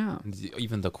 Yeah. And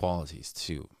even the qualities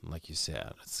too, like you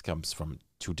said, it comes from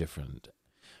two different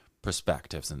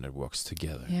perspectives and it works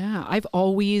together. Yeah, I've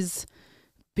always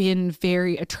been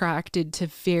very attracted to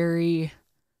very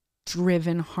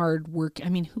driven, hard work. I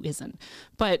mean, who isn't?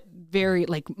 But very,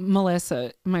 like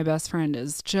Melissa, my best friend,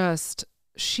 is just,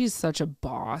 she's such a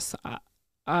boss.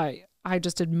 I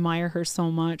just admire her so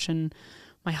much. And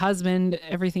my husband,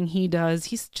 everything he does,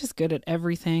 he's just good at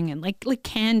everything. And like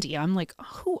Candy, I'm like,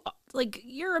 like,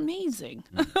 you're amazing.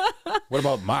 What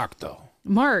about Mark though?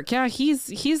 Mark, yeah,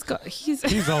 he's all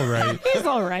right. he's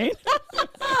all right.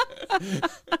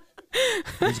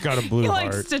 He's got a blue He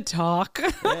heart. likes to talk.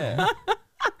 Yeah.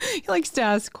 He likes to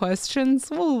ask questions.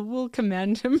 We'll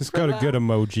commend him. He's got a good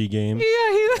emoji game.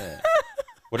 Yeah.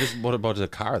 What about the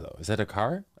car though? Is that a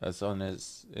car? That's on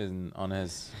his.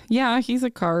 Yeah, he's a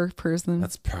car person.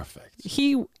 That's perfect.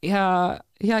 He was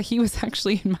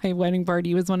actually in my wedding party.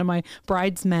 He was one of my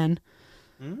bridesmen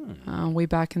way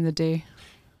back in the day.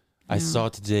 I saw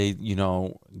today, you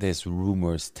know, there's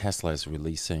rumors Tesla is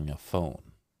releasing a phone.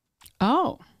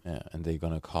 Oh. Yeah, and they're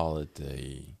gonna call it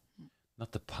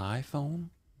not the Pi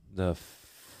phone, the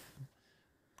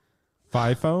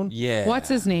Fi phone? yeah. What's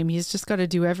his name? He's just got to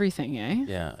do everything, eh?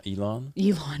 Yeah, Elon.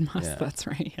 Elon Musk, Yeah. that's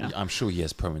right. Yeah. I'm sure he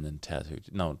has permanent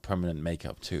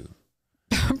makeup too.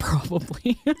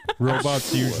 Probably.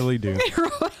 Robots usually do.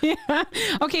 Yeah.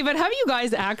 Okay, but have you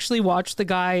guys actually watched the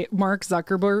guy Mark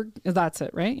Zuckerberg? That's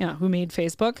it, right? Yeah, who made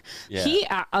Facebook? Yeah. He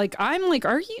I'm like,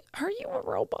 are you a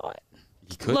robot?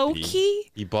 He could Low be.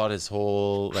 key? He bought his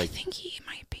whole I think he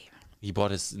might be. he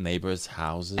bought his neighbors'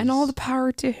 houses. And all the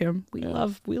power to him. We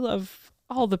love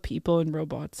all the people and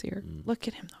robots here. Look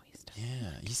at him though.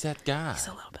 Yeah, he's that guy. He's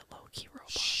a little bit low key robot.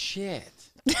 Shit.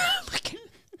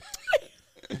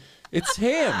 It's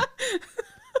him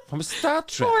from Star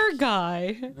Trek. Poor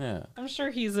guy. Yeah. I'm sure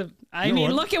he's a. What?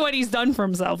 Look at what he's done for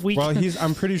himself.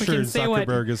 I'm pretty sure can say what-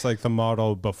 Zuckerberg is like the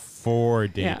model before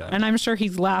Yeah, Data. and I'm sure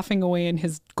he's laughing away in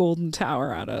his golden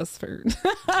tower at us for.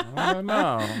 I don't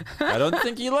know. I don't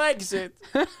think he likes it.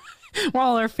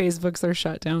 While our Facebooks are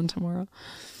shut down tomorrow.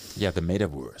 Yeah, the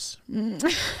metaverse.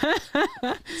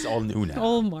 It's all new now.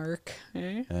 Old Mark,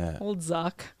 eh? Yeah. Old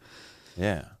Zuck.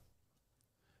 Yeah.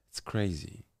 It's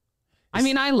crazy. I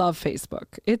mean, I love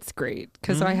Facebook. It's great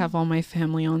because I have all my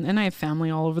family on, and I have family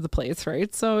all over the place,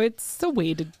 right? So it's a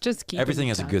way to just keep Everything in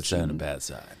has a good touch side and a bad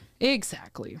side.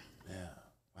 Exactly. Yeah.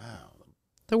 Wow.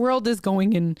 The world is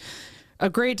going in a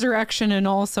great direction and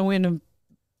also in a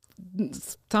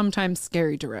sometimes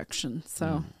scary direction.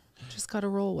 So just got to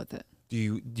roll with it. Do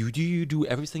you do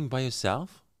everything by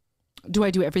yourself? Do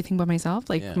I do everything by myself,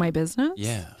 like my business?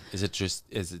 Yeah.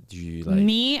 Do you like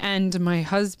Me and my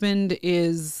husband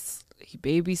he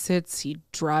babysits, he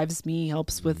drives me,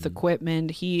 helps with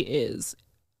equipment. He is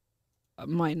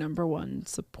my number one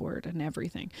support and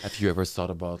everything. Have you ever thought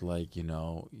about like, you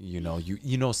know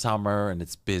summer and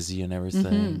it's busy and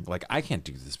everything? Like I can't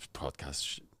do this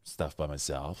podcast stuff by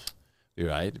myself,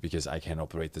 right? Because I can't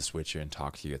operate the switcher and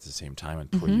talk to you at the same time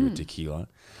and pour you a tequila.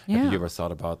 Yeah. Have you ever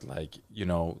thought about like,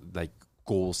 like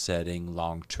goal setting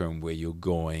long term, where you're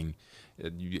going?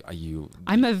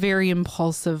 I'm a very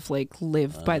impulsive, like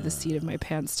live by the seat of my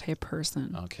pants type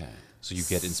person. Okay. So you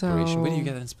get inspiration. Where do you So-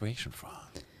 get that inspiration from?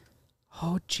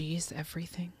 Oh geez,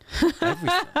 everything.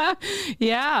 Everything.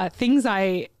 Yeah, things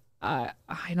I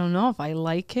don't know if I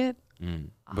like it.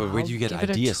 But where do you get give it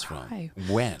a ideas from? try.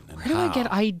 When and Where do how? I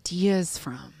get ideas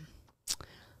from?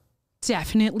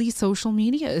 Definitely social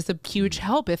media is a huge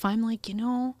help. If I'm like,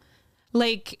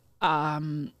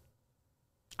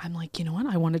 I'm like, you know what?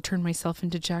 I want to turn myself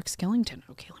into Jack Skellington.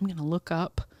 Okay, I'm going to look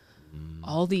up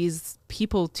all these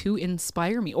people to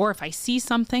inspire me. Or if I see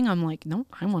something, I'm like, no,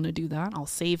 I want to do that. I'll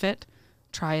save it,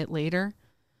 try it later.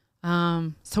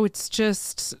 So it's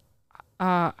just,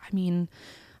 I mean,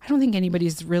 I don't think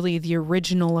anybody's really the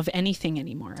original of anything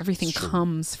anymore. Everything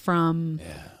comes from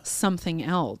something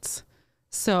else.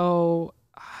 So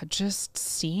just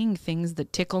seeing things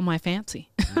that tickle my fancy.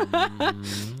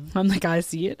 I'm like, I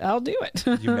see it, I'll do it.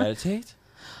 You meditate?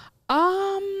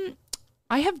 I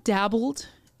have dabbled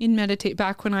in meditate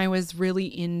back when I was really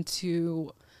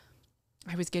into,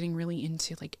 I was getting really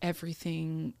into like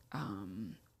everything.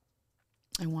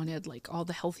 I wanted like all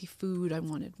the healthy food. I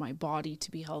wanted my body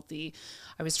to be healthy.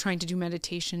 I was trying to do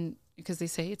meditation because they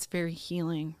say it's very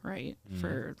healing, right?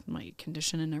 For my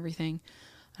condition and everything.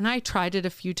 And I tried it a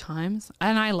few times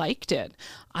and I liked it.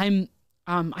 I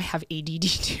have ADD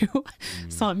too.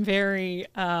 So I'm very,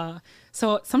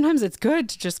 so sometimes it's good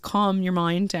to just calm your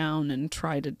mind down and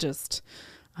try to just,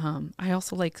 I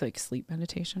also like sleep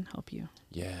meditation, help you.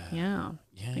 Yeah.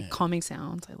 Like calming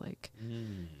sounds I like.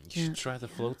 You should try the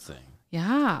float thing.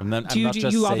 Yeah. And then, do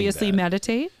you obviously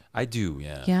meditate? I do,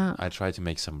 yeah. Yeah. I try to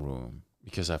make some room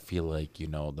because I feel like,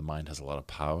 the mind has a lot of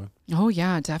power. Oh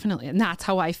yeah, definitely. And that's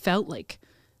how I felt like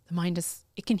the mind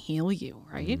it can heal you,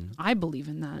 right? I believe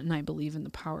in that. And I believe in the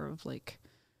power of like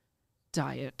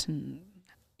diet and,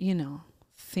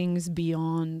 things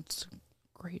beyond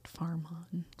great pharma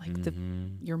and like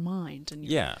your mind and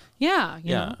your,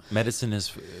 Yeah. Medicine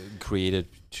is created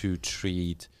to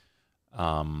treat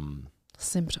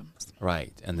symptoms.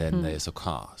 Right. And then there's a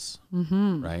cause.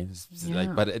 Right. It's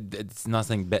like, but it's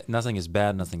nothing. Nothing is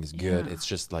bad. Nothing is good. It's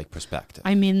just like perspective.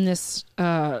 I'm in this,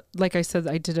 like I said,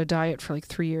 I did a diet for like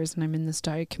 3 years and I'm in this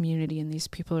diet community and these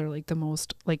people are like the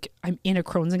most, like I'm in a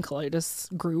Crohn's and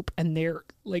colitis group and they're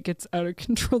like, it's out of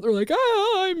control. They're like,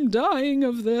 I'm dying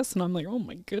of this. And I'm like, oh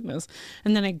my goodness.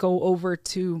 And then I go over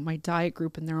to my diet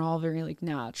group and they're all very like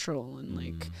natural and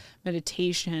like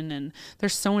meditation. And they're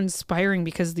so inspiring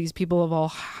because these people have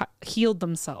all healed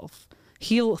themselves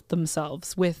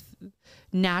with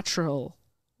natural,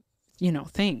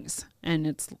 things. And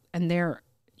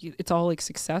it's all like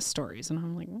success stories. And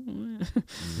I'm like,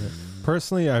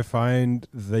 Personally, I find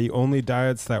the only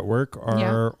diets that work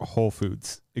are whole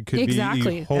foods. It could be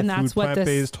whole and that's food, what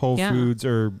plant-based whole foods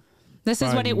or this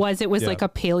is what it was. It was like a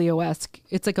paleo-esque.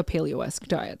 It's like a paleo-esque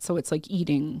diet. So it's like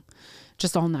eating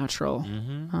just all natural.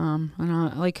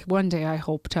 And like one day I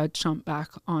hope to jump back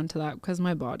onto that because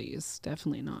my body is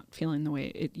definitely not feeling the way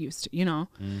it used to,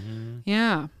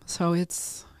 Yeah. So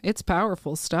it's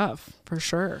powerful stuff for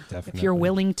sure. Definitely. If you're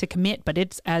willing to commit, but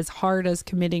it's as hard as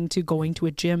committing to going to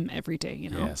a gym every day,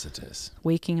 Yes, it is.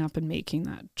 Waking up and making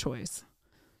that choice.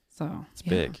 So It's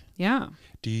big. Yeah.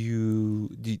 Does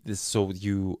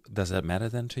that matter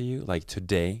then to you? Like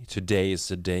today is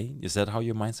the day. Is that how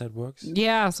your mindset works?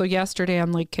 Yeah. So yesterday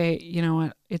I'm like, okay, you know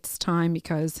what? It's time,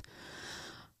 because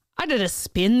I did a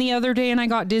spin the other day and I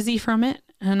got dizzy from it.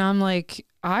 And I'm like,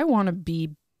 I want to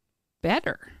be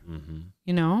better,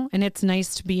 you know? And it's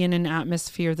nice to be in an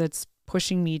atmosphere that's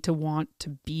pushing me to want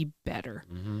to be better.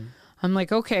 I'm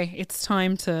like, okay, it's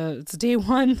day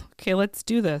one. Okay, let's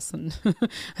do this. And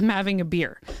I'm having a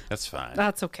beer. That's fine.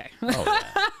 That's okay. Oh,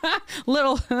 yeah.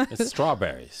 Little. It's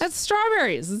strawberries. It's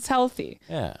strawberries. It's healthy.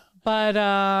 Yeah. But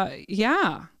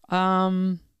yeah. I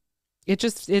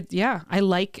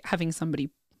like having somebody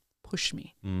push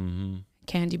me.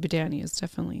 Candy Badani is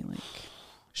definitely like,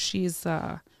 she's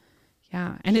yeah.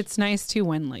 And it's nice too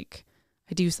when like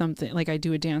I do something, like I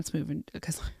do a dance move, and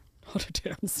because I'm not a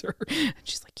dancer, and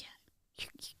she's like, yeah, you're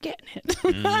getting it.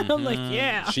 I'm like,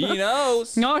 yeah. She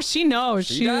knows. No, she knows.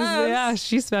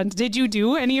 She's fun. Did you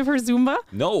do any of her Zumba?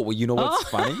 No, well, you know what's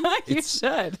funny? You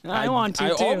should. I want to I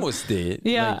too. almost did.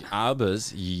 Yeah. Like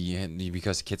Albus,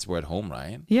 because kids were at home,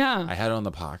 right? Yeah. I had her on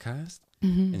the podcast,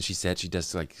 and she said she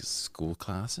does like school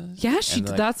classes. Yeah, And,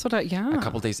 like, that's what yeah. a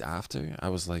couple days after, I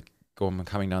was like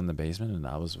coming down the basement, and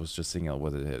I was just sitting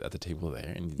at the table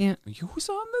there, and who's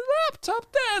on the laptop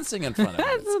dancing in front of me?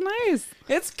 That's nice.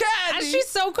 It's Candy. And she's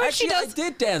so good. Actually, I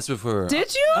did dance with her.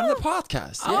 Did you? On the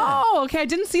podcast. Yeah. Oh, okay. I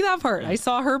didn't see that part. I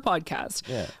saw her podcast.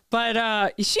 Yeah.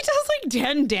 But she does like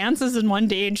 10 dances in one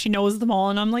day and she knows them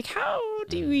all. And I'm like, how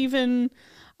do you even...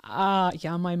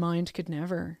 yeah, my mind could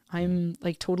never. I'm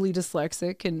like totally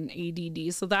dyslexic and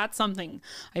ADD. So that's something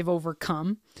I've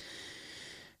overcome.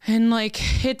 And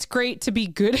like, it's great to be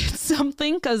good at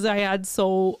something, because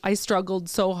I struggled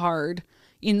so hard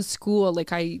in school.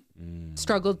 Like I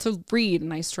struggled to read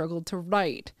and I struggled to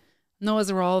write. And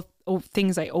those are all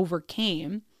things I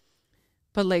overcame.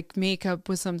 But like makeup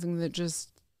was something that just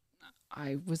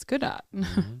I was good at.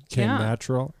 Came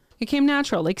natural. It came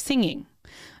natural, like singing.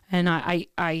 And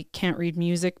I can't read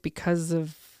music because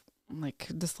of like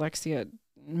dyslexia. It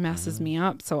messes me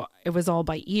up. So it was all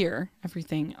by ear.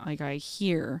 Everything like I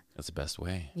hear. That's the best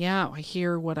way. Yeah, I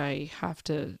hear what I have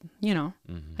to, you know.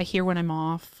 I hear when I'm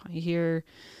off. I hear.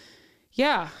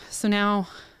 Yeah. So now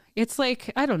it's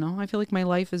like, I don't know. I feel like my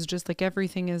life is just like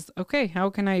everything is okay.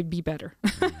 How can I be better?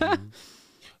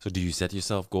 So do you set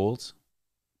yourself goals?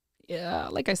 Yeah,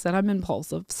 like I said, I'm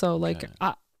impulsive. So like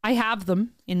I have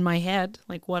them in my head,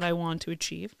 like what I want to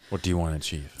achieve. What do you want to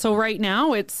achieve? So right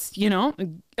now it's, you know,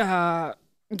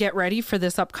 get ready for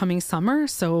this upcoming summer.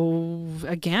 So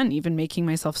again, even making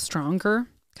myself stronger,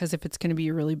 because if it's going to be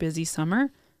a really busy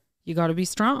summer, you got to be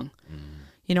strong.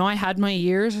 You know, I had my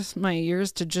years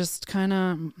to just kind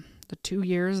of, the 2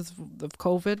 years of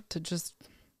COVID to just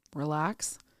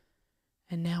relax.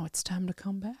 And now it's time to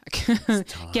come back.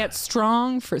 Get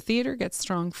strong for theater, get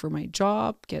strong for my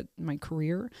job, get my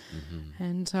career.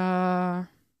 And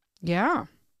yeah,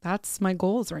 that's my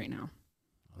goals right now.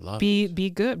 Be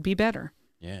good, be better.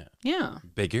 Yeah. Yeah.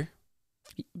 Bigger?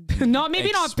 Not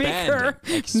bigger.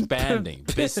 Expanding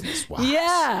business-wise.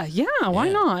 Yeah. Why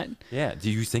not? Yeah.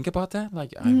 Do you think about that?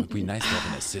 Like, it would be nice to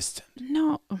have an assistant.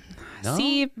 No.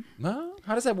 See, no?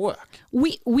 How does that work?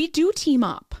 We do team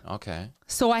up. Okay.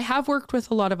 So I have worked with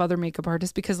a lot of other makeup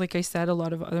artists, because like I said, a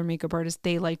lot of other makeup artists,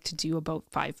 they like to do about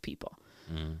 5 people.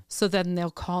 So then they'll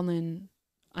call in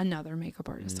another makeup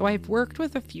artist. So I've worked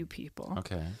with a few people.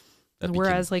 Okay.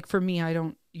 Whereas like for me, I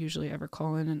don't usually ever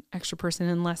call in an extra person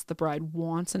unless the bride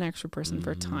wants an extra person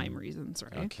for time reasons,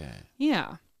 right? Okay.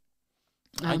 Yeah.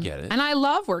 I get it. And I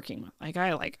love working with, like,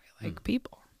 I like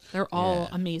people. They're all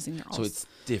amazing. They're all so it's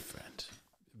different.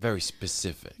 Very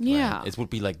specific. Yeah. Right? It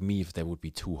would be like me if there would be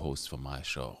 2 hosts for my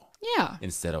show. Yeah.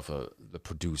 Instead of the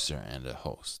producer and a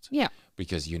host. Yeah.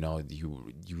 Because, you know,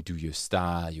 you do your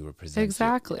style, you represent.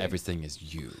 Exactly. Everything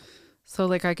is you. So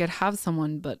like I could have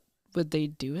someone, but would they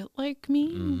do it like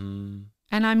me?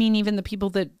 And I mean, even the people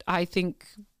that I think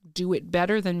do it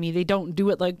better than me, they don't do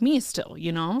it like me still,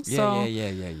 you know? Yeah.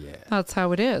 That's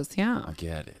how it is. Yeah. I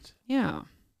get it. Yeah.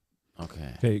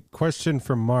 Okay. Okay, question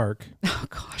from Mark. Oh,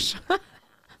 gosh.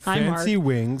 Hi, Mark. Fancy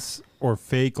wings or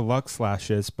fake Lux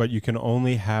lashes, but you can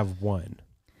only have one?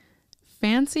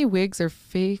 Fancy wigs or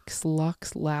fake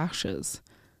Lux lashes?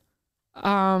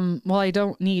 Well, I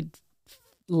don't need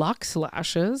Lux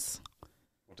lashes.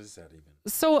 What is that even?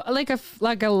 So like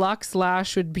a Lux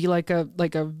lash would be like a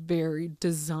very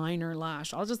designer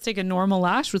lash. I'll just take a normal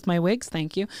lash with my wigs,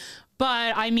 thank you.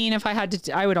 But I mean, if I had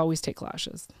to, I would always take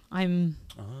lashes.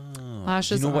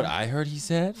 Lashes. You know what I heard he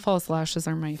said? False lashes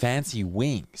are my fancy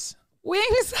wings.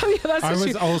 Wings? Oh, yeah, that's I what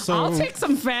was also- I'll take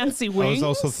some fancy wings. I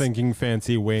was also thinking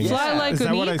fancy wings. Fly like Is an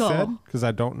that what eagle. I said? Because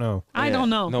I don't know. I don't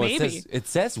know. No, Maybe. it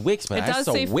says wigs, but It I does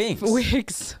saw say wings.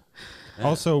 wigs.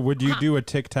 Also, would you do a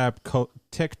TikTok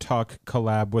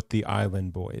collab with the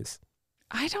Island Boys?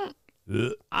 I don't.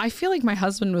 I feel like my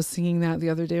husband was singing that the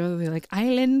other day. Where they're like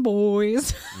Island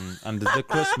Boys. Under the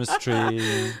Christmas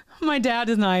tree. My dad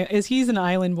he's an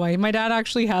island boy. My dad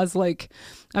actually has like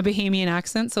a Bahamian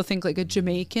accent, so think like a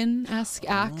Jamaican-esque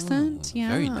accent. Yeah.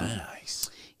 Very nice.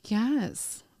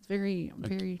 Yes. Very,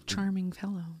 very charming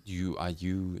fellow. Are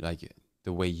you like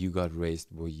the way you got raised?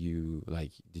 Were you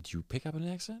like? Did you pick up an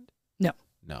accent? No.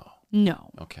 No.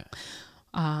 Okay.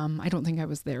 I don't think I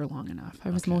was there long enough.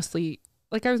 I was mostly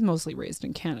raised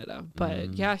in Canada,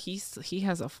 but yeah, he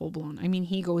has a full blown. I mean,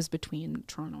 he goes between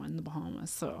Toronto and the Bahamas,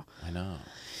 so I know.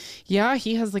 Yeah,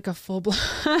 he has like a full blown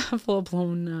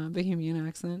Bahamian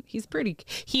accent. He's pretty.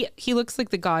 He looks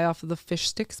like the guy off of the Fish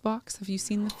Sticks box. Have you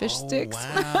seen the Fish Sticks?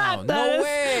 Wow! No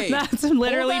way! That's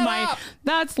literally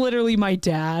That's literally my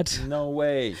dad. No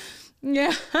way!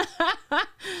 Yeah.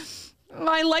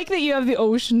 I like that you have the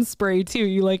ocean spray too.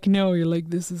 You're like,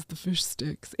 this is the Fish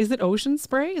Sticks. Is it ocean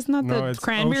spray? Isn't that the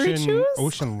cranberry juice?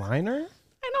 Ocean liner?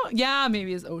 I know. Yeah,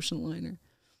 maybe it's ocean liner.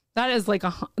 That is like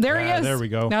there he is. There we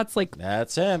go.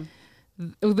 That's him.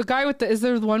 The guy is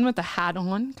there the one with the hat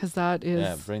on? Because that is.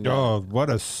 Yeah, bring that. Oh, what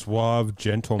a suave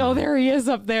gentleman. Oh, there he is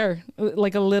up there.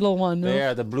 Like a little one.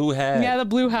 There, the blue hat. Yeah, the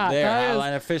blue hat. There, That is-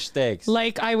 outline of fish sticks.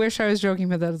 Like, I wish I was joking,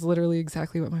 but that is literally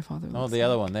exactly what my father looks the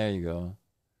other one. There you go.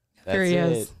 There he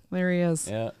That's is. it. There he is.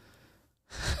 Yeah.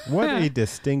 What a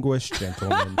distinguished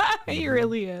gentleman. He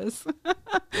really is.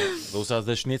 Those are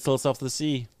the schnitzels of the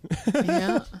sea.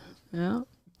 Yeah. Yeah.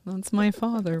 That's my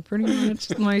father. Pretty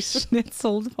much my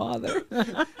schnitzeled father.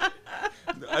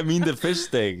 I mean the fish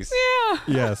sticks. Yeah.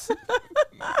 Yes.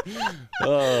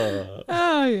 Oh.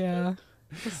 Oh, yeah.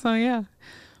 So, yeah.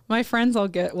 My friends all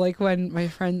get, like,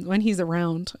 when he's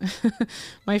around,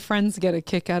 my friends get a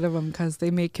kick out of him because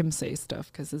they make him say stuff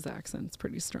because his accent's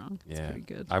pretty strong. It's pretty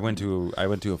good. I went to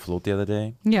a float the other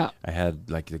day. Yeah. I had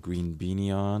like the green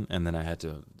beanie on, and then I had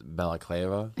to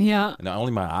balaclava. Yeah. And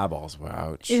only my eyeballs were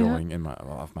out showing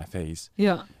off my face.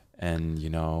 Yeah. And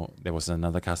there was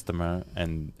another customer,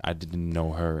 and I didn't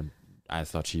know her, and I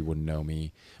thought she wouldn't know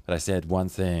me. But I said one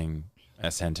thing, a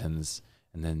sentence,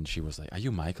 and then she was like, "Are you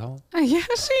Michael?" Yeah, she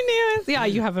knew it. Yeah,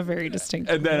 you have a very distinct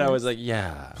And then I voice. was like,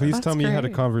 "Yeah." Please That's tell me you had a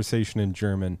great. conversation in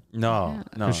German. No.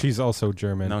 'Cause she's also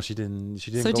German. No, she didn't.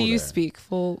 She didn't. So go do you there. speak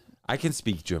full? I can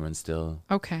speak German still.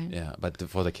 Okay. Yeah, but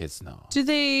for the kids, no. Do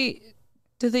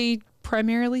they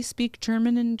primarily speak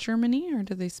German in Germany, or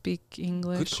do they speak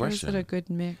English? Good question. Or is it a good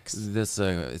mix? This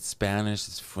it's Spanish,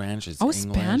 it's French, it's Oh,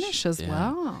 English. Spanish as Yeah.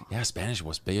 well. Yeah, Spanish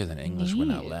was bigger than English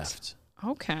when I Neat. left.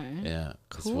 Okay. Yeah,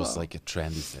 this was Cool. like a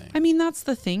trendy thing. I mean, that's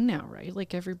the thing now, right?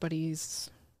 Like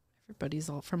everybody's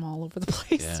all from all over the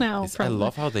place Yeah. now. I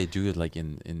love how they do it, like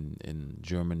in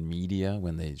German media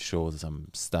when they show some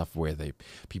stuff where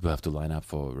people have to line up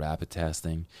for rapid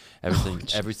testing.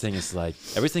 Everything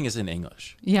is in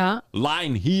English. Yeah.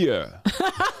 Line here.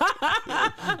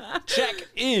 Check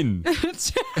in.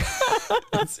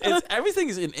 It's everything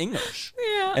is in English.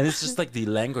 Yeah. And it's just like the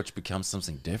language becomes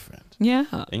something different. Yeah.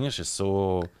 English is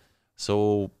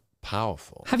so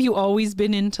powerful. Have you always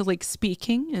been into like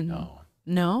speaking? And No.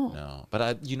 No.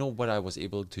 But what I was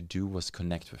able to do was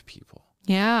connect with people.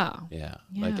 Yeah. Yeah.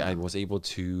 Like Yeah. I was able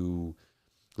to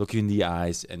look you in the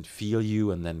eyes and feel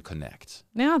you and then connect.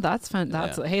 Yeah, that's fun.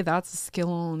 That's Yeah. that's a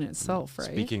skill in itself, right?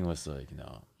 Speaking was like,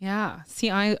 Yeah. See,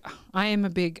 I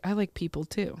like people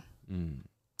too.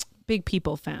 Big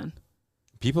people fan.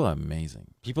 people are amazing.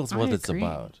 People's what I it's agree.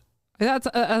 about.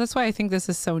 That's why I think this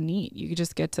is so neat. You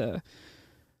just get to,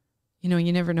 you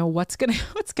never know what's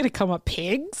gonna come up.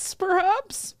 Pigs,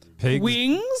 perhaps. Pigs.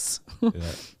 Wings. Yeah.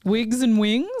 Wigs and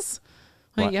wings.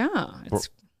 What? Yeah.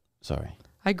 Sorry.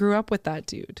 I grew up with that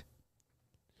dude.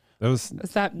 Is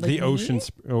that like the ocean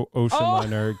me?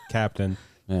 liner captain.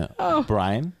 Yeah. Oh.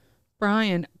 Brian?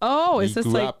 Brian? Oh, is You this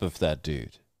grew like up with that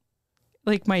dude.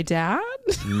 like my dad?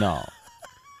 No.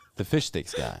 The fish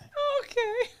sticks guy.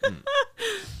 Okay.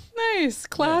 Nice.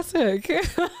 Classic.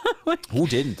 Who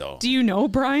didn't though? Do you know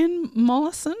Brian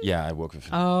Mollison? Yeah, I work with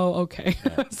him. Oh, okay.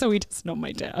 So he does know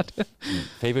my dad.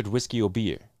 Favorite whiskey or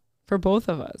beer? For both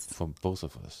of us. For both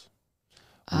of us.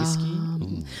 Whiskey?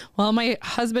 Ooh. Well, my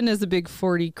husband is a big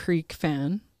 40 Creek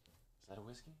fan. Is that a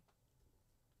whiskey?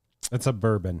 That's a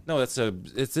bourbon. No, this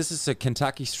is a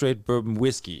Kentucky straight bourbon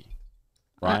whiskey.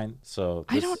 Brian. So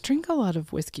I don't drink a lot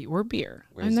of whiskey or beer.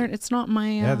 Where is it? It's not my.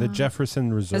 Yeah, the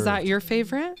Jefferson Reserve. Is that your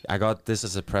favorite? I got this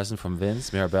as a present from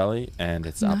Vince Mirabelli, and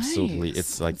it's absolutely,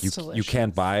 it's like It's you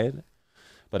can't buy it,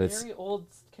 but it's very old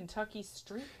Kentucky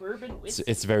street bourbon whiskey.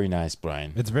 it's very nice,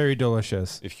 Brian. It's very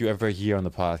delicious. If you ever hear on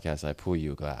the podcast, I pour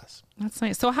you a glass. That's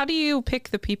nice. So how do you pick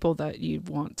the people that you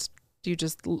want? Do you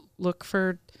just look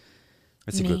for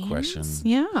It's a good question.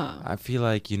 Yeah. I feel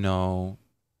like,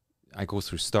 I go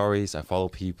through stories, I follow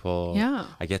people. Yeah.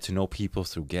 I get to know people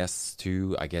through guests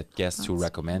too. I get guests who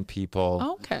recommend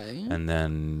people. Okay. And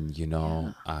then,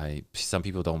 some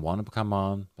people don't want to come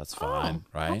on. That's fine,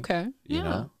 right? Okay. You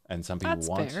know? And some people That's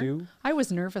want fair. to. I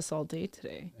was nervous all day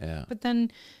today. Yeah. But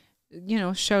then,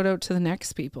 shout out to the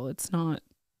next people. It's not,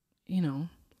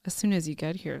 as soon as you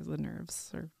get here, the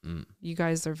nerves are, you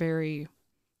guys are very,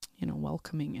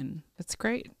 welcoming, and it's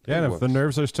great. Yeah, and if the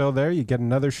nerves are still there, you get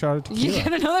another shot of tequila. You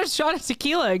get another shot of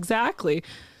tequila, exactly.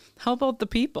 How about the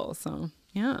people? So,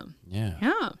 yeah. Yeah.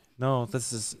 Yeah. No,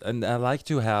 and I like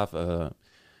to have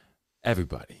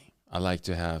everybody. I like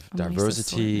to have A nice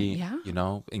diversity,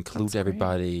 assortment. include That's great.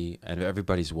 everybody, and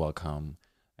everybody's welcome.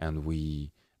 And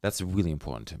that's really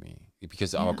important to me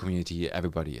because our community,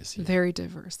 everybody is here. Very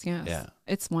diverse, yes. Yeah.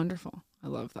 It's wonderful. I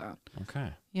love that.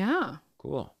 Okay. Yeah.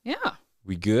 Cool. Yeah.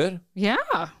 We good? Yeah.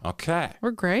 Okay.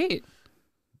 We're great.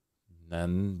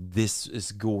 Then this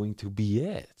is going to be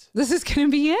it. This is going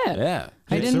to be it. Yeah.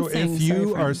 I didn't So sing, if you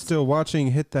sorry, are friends. still watching,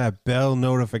 hit that bell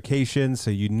notification so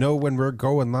you know when we're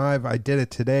going live. I did it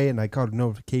today, and I got a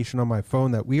notification on my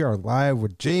phone that we are live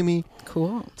with Jamie.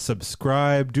 Cool.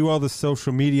 Subscribe, do all the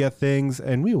social media things,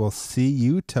 and we will see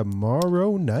you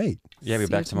tomorrow night. Yeah, we're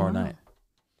See back you tomorrow night.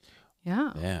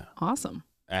 Yeah. Yeah. Awesome.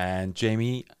 And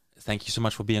Jamie, thank you so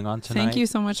much for being on tonight. Thank you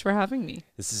so much for having me.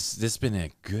 This has been a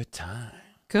good time.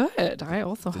 Good. I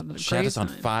also had a The great chat is on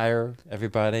time. fire,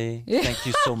 everybody. Yeah. Thank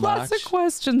you so much. Lots of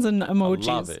questions and emojis.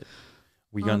 I love it.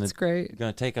 That's great. We're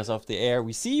gonna take us off the air.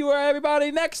 We see you everybody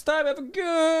next time. Have a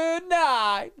good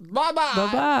night. Bye bye.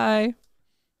 Bye-bye.